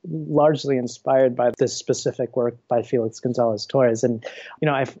was largely inspired by this specific work by Felix Gonzalez Torres, and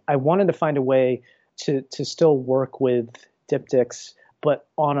I wanted to find a way to still work with diptychs, but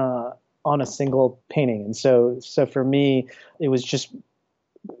on a single painting. And so for me, it was just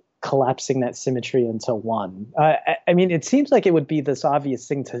collapsing that symmetry into one. I mean, it seems like it would be this obvious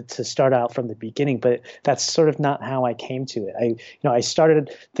thing to start out from the beginning, but that's sort of not how I came to it. I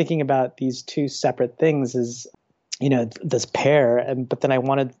started thinking about these two separate things as, this pair, but then I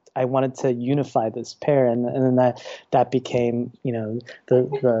wanted to unify this pair, and then that became,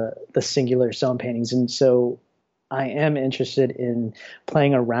 the singular stone paintings. And so I am interested in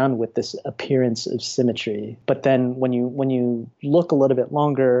playing around with this appearance of symmetry. But then when you look a little bit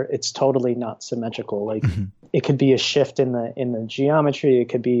longer, it's totally not symmetrical. Like it could be a shift in the geometry, it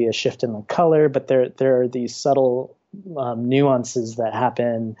could be a shift in the color, but there are these subtle nuances that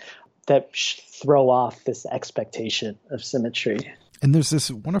happen that throw off this expectation of symmetry. And there's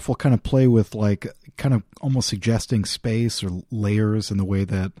this wonderful kind of play with like kind of almost suggesting space or layers in the way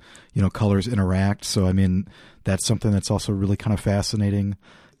that, colors interact. So, I mean, that's something that's also really kind of fascinating.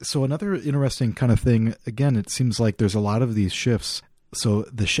 So another interesting kind of thing, again, it seems like there's a lot of these shifts. So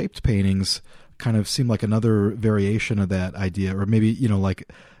the shaped paintings kind of seem like another variation of that idea, or maybe,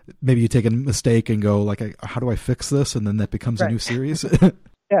 like maybe you take a mistake and go like, how do I fix this? And then that becomes a new series.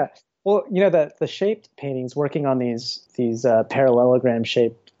 Yeah. Well, the shaped paintings, working on these parallelogram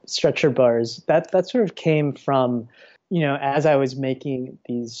shaped stretcher bars, that sort of came from, as I was making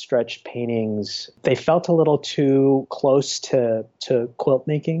these stretch paintings, they felt a little too close to quilt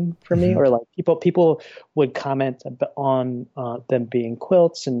making for me, or like people would comment on them being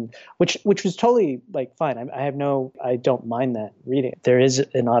quilts, and which was totally like fine. I don't mind that reading. There is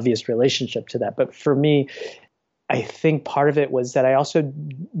an obvious relationship to that, but for me, I think part of it was that I also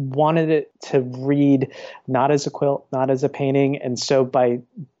wanted it to read not as a quilt, not as a painting. And so by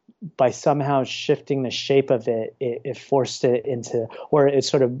somehow shifting the shape of it, it forced it into, or it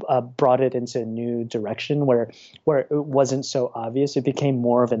sort of brought it into a new direction where it wasn't so obvious. It became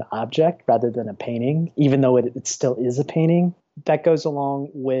more of an object rather than a painting, even though it still is a painting. That goes along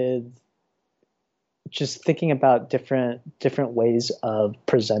with just thinking about different ways of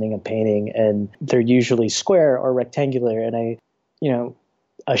presenting a painting, and they're usually square or rectangular. And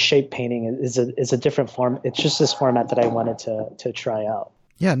a shape painting is a different form. It's just this format that I wanted to try out.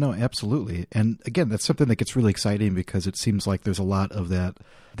 Yeah, no, absolutely. And again, that's something that gets really exciting because it seems like there's a lot of that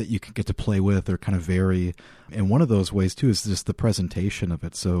you can get to play with or kind of vary. And one of those ways too is just the presentation of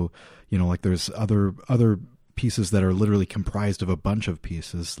it. So, like there's other pieces that are literally comprised of a bunch of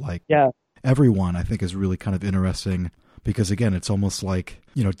pieces. Like Everyone, I think, is really kind of interesting because again, it's almost like,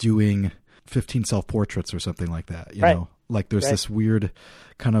 doing 15 self-portraits or something like that, you know, like there's this weird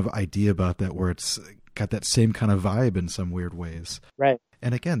kind of idea about that where it's got that same kind of vibe in some weird ways. Right.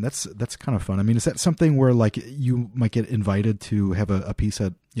 And again, that's kind of fun. I mean, is that something where like you might get invited to have a piece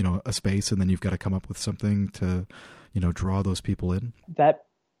at, a space, and then you've got to come up with something to, draw those people in? That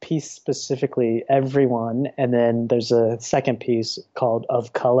piece specifically, Everyone, and then there's a second piece called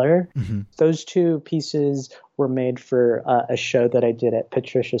Of Color. Mm-hmm. Those two pieces were made for a show that I did at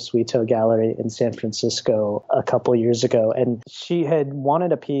Patricia Suito Gallery in San Francisco a couple years ago. And she had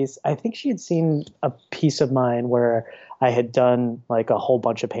wanted a piece. I think she had seen a piece of mine where I had done like a whole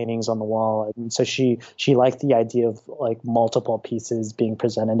bunch of paintings on the wall. And so she liked the idea of like multiple pieces being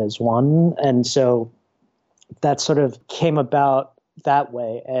presented as one. And so that sort of came about that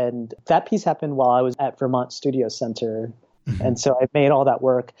way. And that piece happened while I was at Vermont Studio Center Mm-hmm. And so I made all that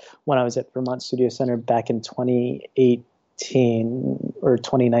work when I was at Vermont Studio Center back in 2018 or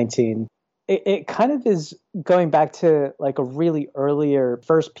 2019. It kind of is going back to like a really earlier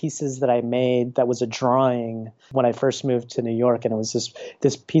first pieces that I made that was a drawing when I first moved to New York. And it was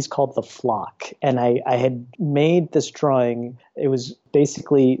this piece called The Flock. And I had made this drawing. It was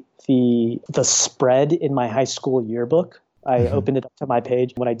basically the spread in my high school yearbook. I opened it up to my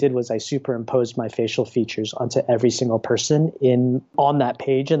page. What I did was I superimposed my facial features onto every single person on that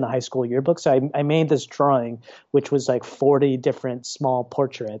page in the high school yearbook. So I made this drawing, which was like 40 different small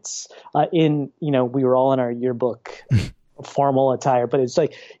portraits we were all in our yearbook formal attire, but it's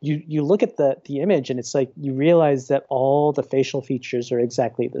like you look at the image and it's like you realize that all the facial features are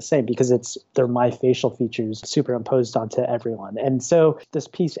exactly the same because they're my facial features superimposed onto everyone. And so this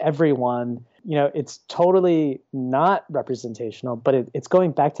piece, Everyone, it's totally not representational, but it's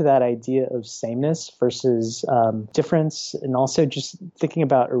going back to that idea of sameness versus difference, and also just thinking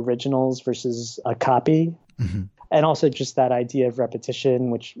about originals versus a copy. Mm-hmm. And also just that idea of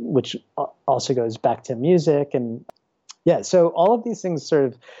repetition, which also goes back to music. And yeah, so all of these things sort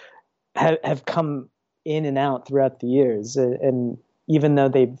of have come in and out throughout the years. And even though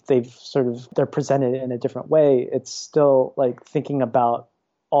they're presented in a different way, it's still like thinking about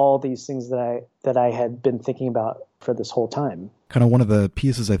all these things that I had been thinking about for this whole time. Kind of one of the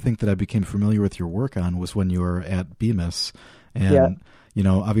pieces I think that I became familiar with your work on was when you were at Bemis. And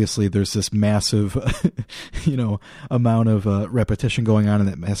obviously there's this massive, amount of repetition going on in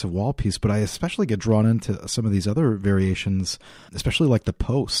that massive wall piece. But I especially get drawn into some of these other variations, especially like the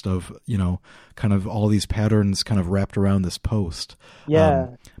post of, kind of all these patterns kind of wrapped around this post. Yeah.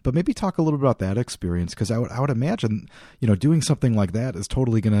 But maybe talk a little bit about that experience, because I would imagine, doing something like that is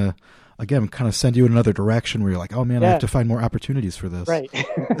totally going to, again, kind of send you in another direction where you're like, oh man, I have to find more opportunities for this. Right.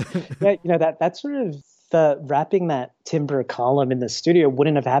 Yeah. That's sort of the wrapping that timber column in the studio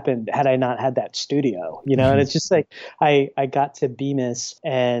wouldn't have happened had I not had that studio, Mm-hmm. And it's just like, I got to Bemis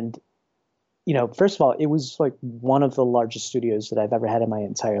and, first of all, it was like one of the largest studios that I've ever had in my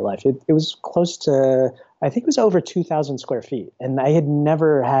entire life. It was close to, I think it was over 2,000 square feet. And I had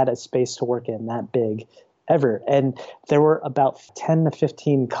never had a space to work in that big ever. And there were about 10 to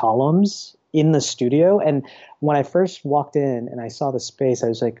 15 columns in the studio. And when I first walked in and I saw the space, I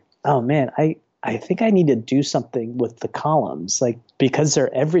was like, oh man, I think I need to do something with the columns, like, because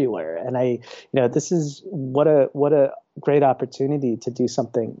they're everywhere. And this is what a great opportunity to do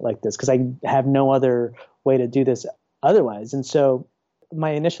something like this, because I have no other way to do this otherwise. And so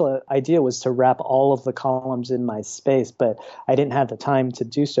my initial idea was to wrap all of the columns in my space, but I didn't have the time to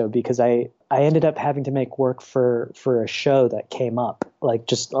do so because I ended up having to make work for a show that came up, like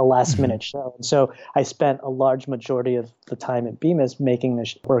just a last minute show. And so I spent a large majority of the time at Bemis making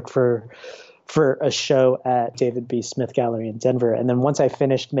this work for a show at David B. Smith Gallery in Denver. And then once I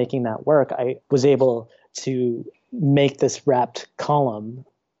finished making that work, I was able to make this wrapped column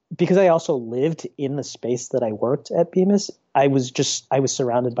because I also lived in the space that I worked at Bemis. I was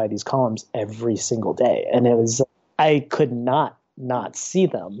surrounded by these columns every single day. And I could not see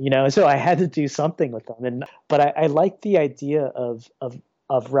them, so I had to do something with them. But I like the idea of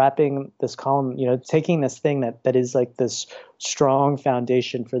wrapping this column, taking this thing that is like this strong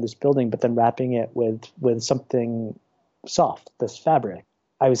foundation for this building, but then wrapping it with something soft, this fabric.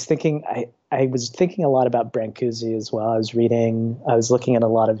 I was thinking a lot about Brancusi as well. I was looking at a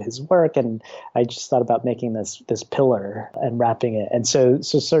lot of his work, and I just thought about making this pillar and wrapping it. And so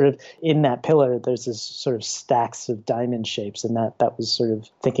sort of in that pillar, there's this sort of stacks of diamond shapes, and that was sort of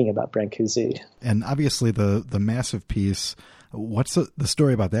thinking about Brancusi. And obviously the massive piece, what's the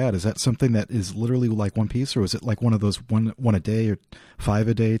story about that? Is that something that is literally like one piece, or is it like one of those one a day or 5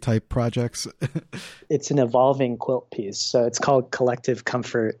 a day type projects? It's an evolving quilt piece. So it's called Collective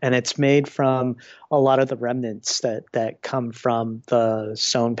Comfort, and it's made from a lot of the remnants that come from the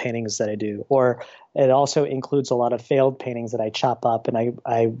sewn paintings that I do. Or it also includes a lot of failed paintings that I chop up and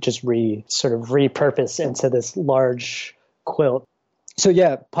I just repurpose into this large quilt. So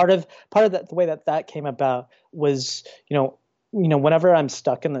yeah, part of the way that came about was, whenever I'm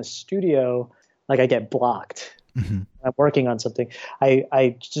stuck in the studio, like I get blocked. Mm-hmm. I'm working on something.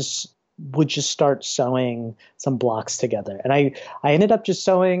 I would just start sewing some blocks together. And I ended up just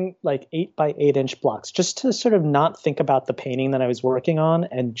sewing like 8 by 8 inch blocks just to sort of not think about the painting that I was working on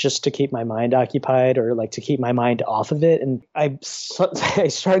and just to keep my mind occupied or like to keep my mind off of it. And I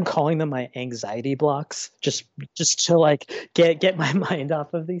started calling them my anxiety blocks just to like get my mind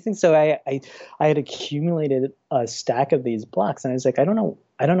off of these things. So I had accumulated a stack of these blocks and I was like, I don't know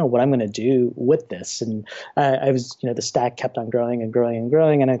what I'm going to do with this. And the stack kept on growing and growing and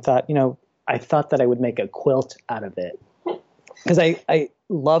growing. And I thought, I thought that I would make a quilt out of it. because I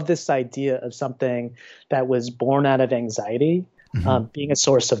love this idea of something that was born out of anxiety, being a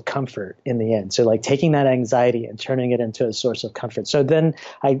source of comfort in the end. So like taking that anxiety and turning it into a source of comfort. So then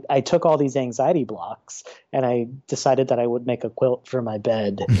I took all these anxiety blocks and I decided that I would make a quilt for my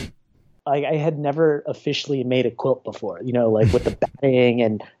bed. I had never officially made a quilt before, like with the batting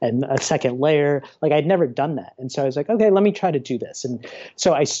and a second layer. Like I'd never done that. And so I was like, okay, let me try to do this. And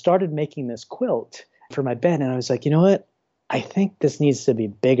so I started making this quilt for my bed. And I was like, you know what? I think this needs to be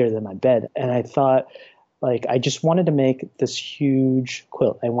bigger than my bed. And I thought, like, I just wanted to make this huge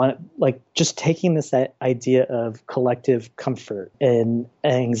quilt. I wanted, like, just taking this idea of collective comfort and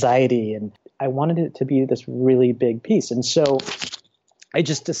anxiety. And I wanted it to be this really big piece. And so I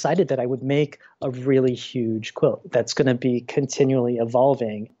just decided that I would make a really huge quilt that's going to be continually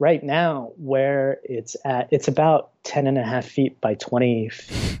evolving. Right now, where it's at, it's about 10.5 feet by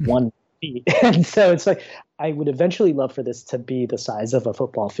 21 feet. And so it's like, I would eventually love for this to be the size of a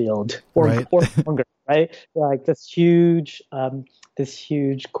football field or longer, right? Like this huge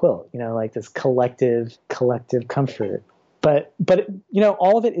quilt, like this collective comfort. But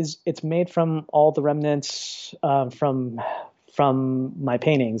all of it it's made from all the remnants from my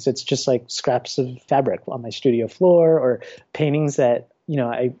paintings. It's just like scraps of fabric on my studio floor or paintings that,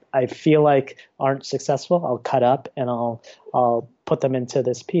 I feel like aren't successful. I'll cut up and I'll put them into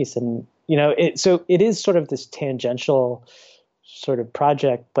this piece. And, so it is sort of this tangential sort of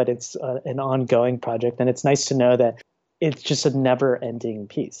project, but it's an ongoing project. And it's nice to know that it's just a never ending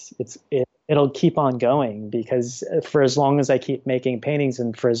piece. It'll keep on going because for as long as I keep making paintings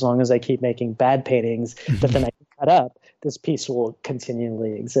and for as long as I keep making bad paintings that then I can cut up, this piece will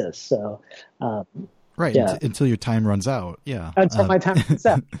continually exist. So, right. Yeah. Until your time runs out. Yeah. Until my time runs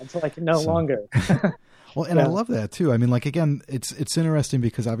out, until I can no longer. Well, and I love that too. I mean, like, again, it's interesting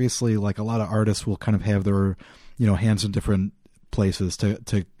because obviously like a lot of artists will kind of have their, hands in different places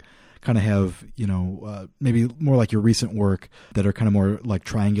to kind of have, maybe more like your recent work that are kind of more like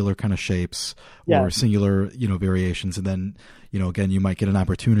triangular kind of shapes or singular, variations. And then, again, you might get an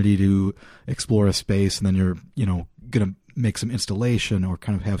opportunity to explore a space and then you're, going to make some installation or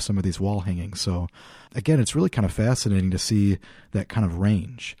kind of have some of these wall hangings. So again, it's really kind of fascinating to see that kind of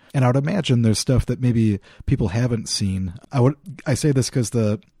range. And I would imagine there's stuff that maybe people haven't seen. I say this because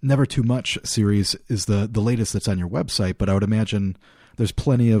the Never Too Much series is the latest that's on your website, but I would imagine there's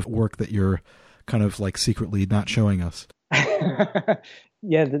plenty of work that you're kind of like secretly not showing us.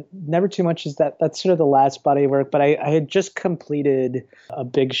 Yeah, the Never Too Much is that's sort of the last body of work, but I had just completed a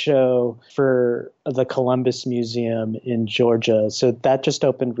big show for the Columbus Museum in Georgia. So that just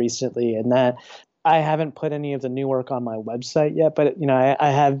opened recently, and that I haven't put any of the new work on my website yet, but I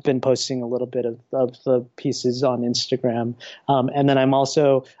have been posting a little bit of the pieces on Instagram, and then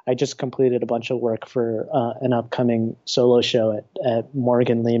I just completed a bunch of work for an upcoming solo show at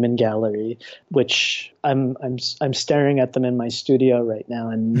Morgan Lehman Gallery, which I'm staring at them in my studio right now,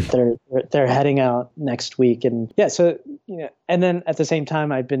 and they're heading out next week, and so and then at the same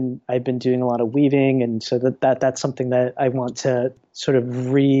time I've been doing a lot of weaving, and so that's something that I want to sort of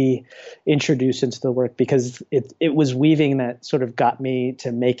reintroduce into the work because it was weaving that sort of got me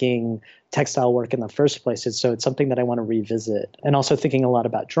to making textile work in the first place. And so it's something that I want to revisit, and also thinking a lot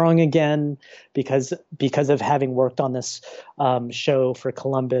about drawing again because of having worked on this show for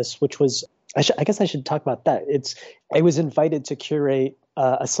Columbus, which was, I guess I should talk about that. I was invited to curate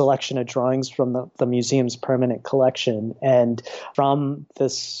a selection of drawings from the museum's permanent collection. And from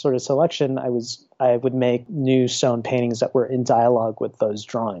this sort of selection, I would make new sewn paintings that were in dialogue with those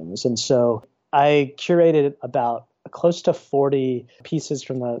drawings. And so I curated about close to 40 pieces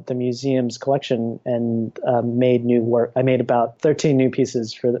from the museum's collection and made new work. I made about 13 new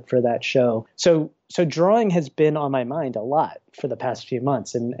pieces for that show. So drawing has been on my mind a lot for the past few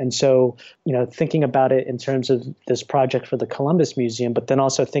months. And so, thinking about it in terms of this project for the Columbus Museum, but then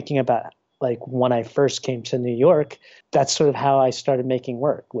also thinking about like when I first came to New York, that's sort of how I started making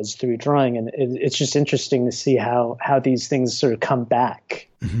work, was through drawing. And it's just interesting to see how these things sort of come back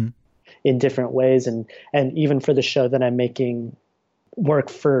in different ways. And even for the show that I'm making work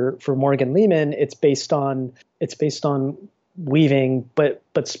for Morgan Lehman, it's based on weaving, but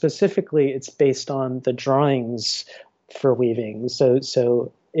specifically it's based on the drawings for weaving.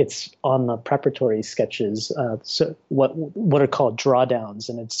 So it's on the preparatory sketches, so what are called drawdowns,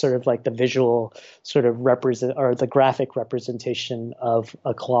 and it's sort of like the visual sort of the graphic representation of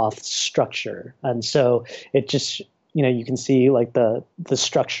a cloth structure. And so it just, you can see like the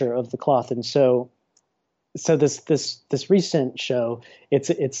structure of the cloth. And so this recent show,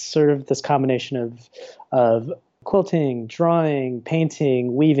 it's sort of this combination of quilting, drawing,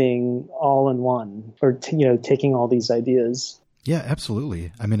 painting, weaving, all in one, or taking all these ideas. Yeah,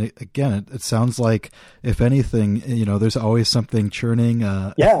 absolutely. I mean, again, it sounds like, if anything, there's always something churning,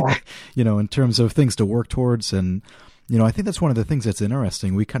 in terms of things to work towards. And, I think that's one of the things that's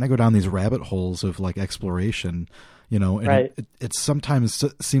interesting. We kind of go down these rabbit holes of like exploration, and right. it sometimes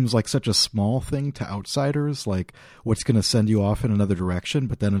seems like such a small thing to outsiders, like what's going to send you off in another direction.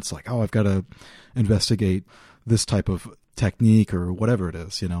 But then it's like, oh, I've got to investigate this type of technique or whatever it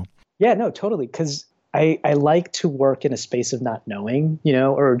is, Yeah, no, totally. Because I like to work in a space of not knowing,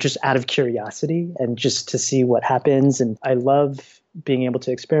 or just out of curiosity and just to see what happens. And I love being able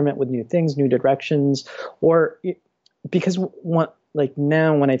to experiment with new things, new directions, because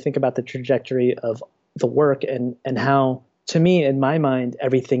now when I think about the trajectory of the work and how, to me, in my mind,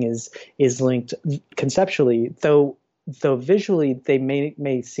 everything is linked conceptually, though visually they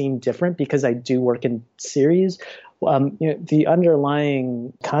may seem different because I do work in series. The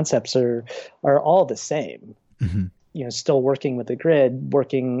underlying concepts are all the same. Mm-hmm. Still working with the grid,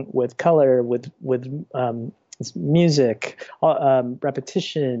 working with color, with music,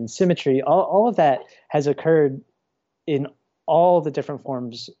 repetition, symmetry. All of that has occurred in all the different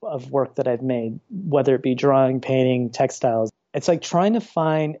forms of work that I've made, whether it be drawing, painting, textiles. It's like trying to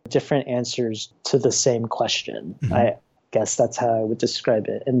find different answers to the same question. Mm-hmm. I guess that's how I would describe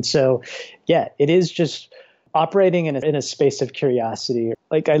it. And so, yeah, it is just operating in a space of curiosity.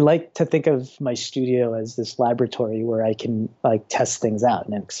 Like, I like to think of my studio as this laboratory where I can like test things out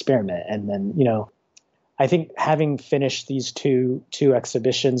and experiment. And then, I think having finished these two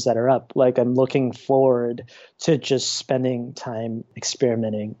exhibitions that are up, like I'm looking forward to just spending time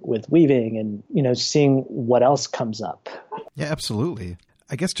experimenting with weaving and, seeing what else comes up. Yeah, absolutely.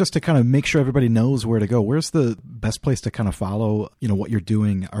 I guess just to kind of make sure everybody knows where to go, where's the best place to kind of follow, what you're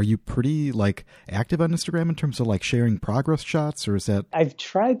doing? Are you pretty like active on Instagram in terms of like sharing progress shots, or is that? I've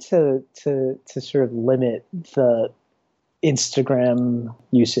tried to sort of limit the Instagram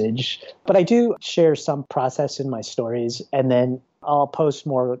usage, but I do share some process in my stories, and then I'll post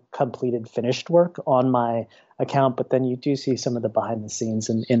more completed, finished work on my account, but then you do see some of the behind the scenes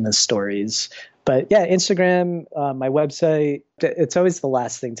in the stories. But yeah, Instagram, my website, it's always the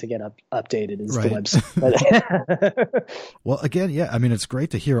last thing to get updated is right. The website. Well, again, yeah, I mean, it's great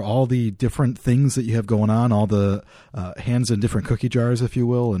to hear all the different things that you have going on, all the hands in different cookie jars, if you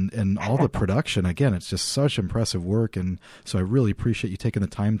will, and all the production. Again, it's just such impressive work. And so I really appreciate you taking the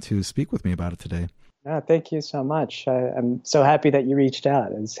time to speak with me about it today. No, thank you so much. I'm so happy that you reached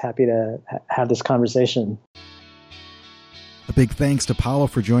out. I was happy to have this conversation. A big thanks to Paulo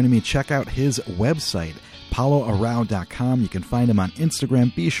for joining me. Check out his website, pauloarau.com. You can find him on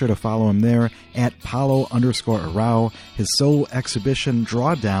Instagram. Be sure to follow him there at Paulo_Arau. His solo exhibition,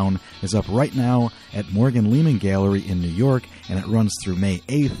 Drawdown, is up right now at Morgan Lehman Gallery in New York, and it runs through May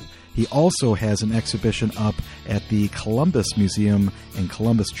 8th. He also has an exhibition up at the Columbus Museum in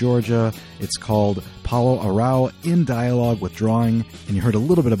Columbus, Georgia. It's called Paulo Arau in Dialogue with Drawing, and you heard a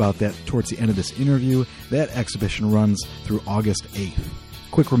little bit about that towards the end of this interview. That exhibition runs through August 8th.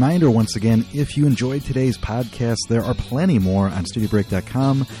 Quick reminder, once again, if you enjoyed today's podcast, there are plenty more on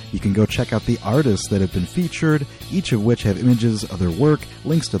StudioBreak.com. You can go check out the artists that have been featured, each of which have images of their work,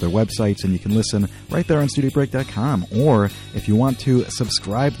 links to their websites, and you can listen right there on StudioBreak.com. Or if you want to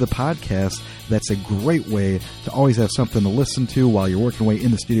subscribe to the podcast, that's a great way to always have something to listen to while you're working away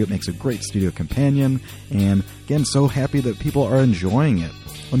in the studio. It makes a great studio companion. And again, so happy that people are enjoying it.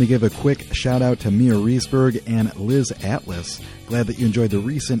 Let me give a quick shout out to Mia Riesberg and Liz Atlas. Glad that you enjoyed the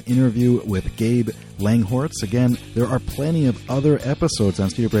recent interview with Gabe Langhortz. Again, there are plenty of other episodes on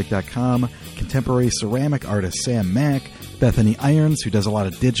StudioBreak.com. Contemporary ceramic artist Sam Mack, Bethany Irons, who does a lot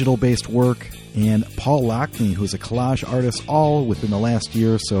of digital-based work, and Paul Lockney, who's a collage artist, all within the last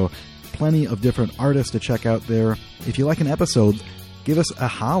year. So plenty of different artists to check out there. If you like an episode, give us a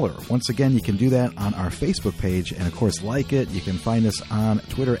holler. Once again, you can do that on our Facebook page, and of course, like it. You can find us on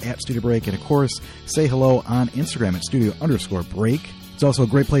Twitter at Studio Break, and of course, say hello on Instagram at Studio_Break. It's also a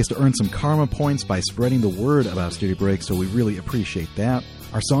great place to earn some karma points by spreading the word about Studio Break, so we really appreciate that.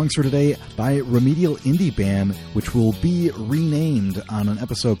 Our songs for today by Remedial Indie Band, which will be renamed on an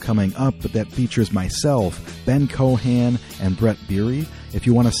episode coming up, but that features myself, Ben Cohan, and Brett Beery. If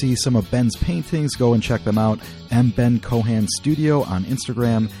you want to see some of Ben's paintings, go and check them out. Ben Cohan Studio on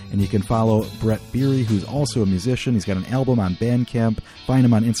Instagram, and you can follow Brett Beery, who's also a musician. He's got an album on Bandcamp. Find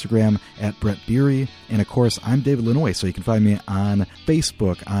him on Instagram at Brett Beery. And of course, I'm David Linaway, so you can find me on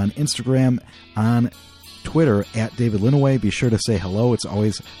Facebook, on Instagram, on Twitter at David Linaway. Be sure to say hello. It's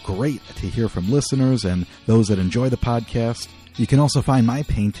always great to hear from listeners and those that enjoy the podcast. You can also find my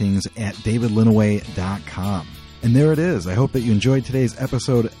paintings at davidlinaway.com. And there it is. I hope that you enjoyed today's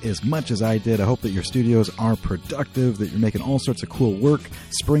episode as much as I did. I hope that your studios are productive, that you're making all sorts of cool work.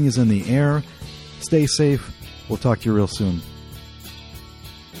 Spring is in the air. Stay safe. We'll talk to you real soon.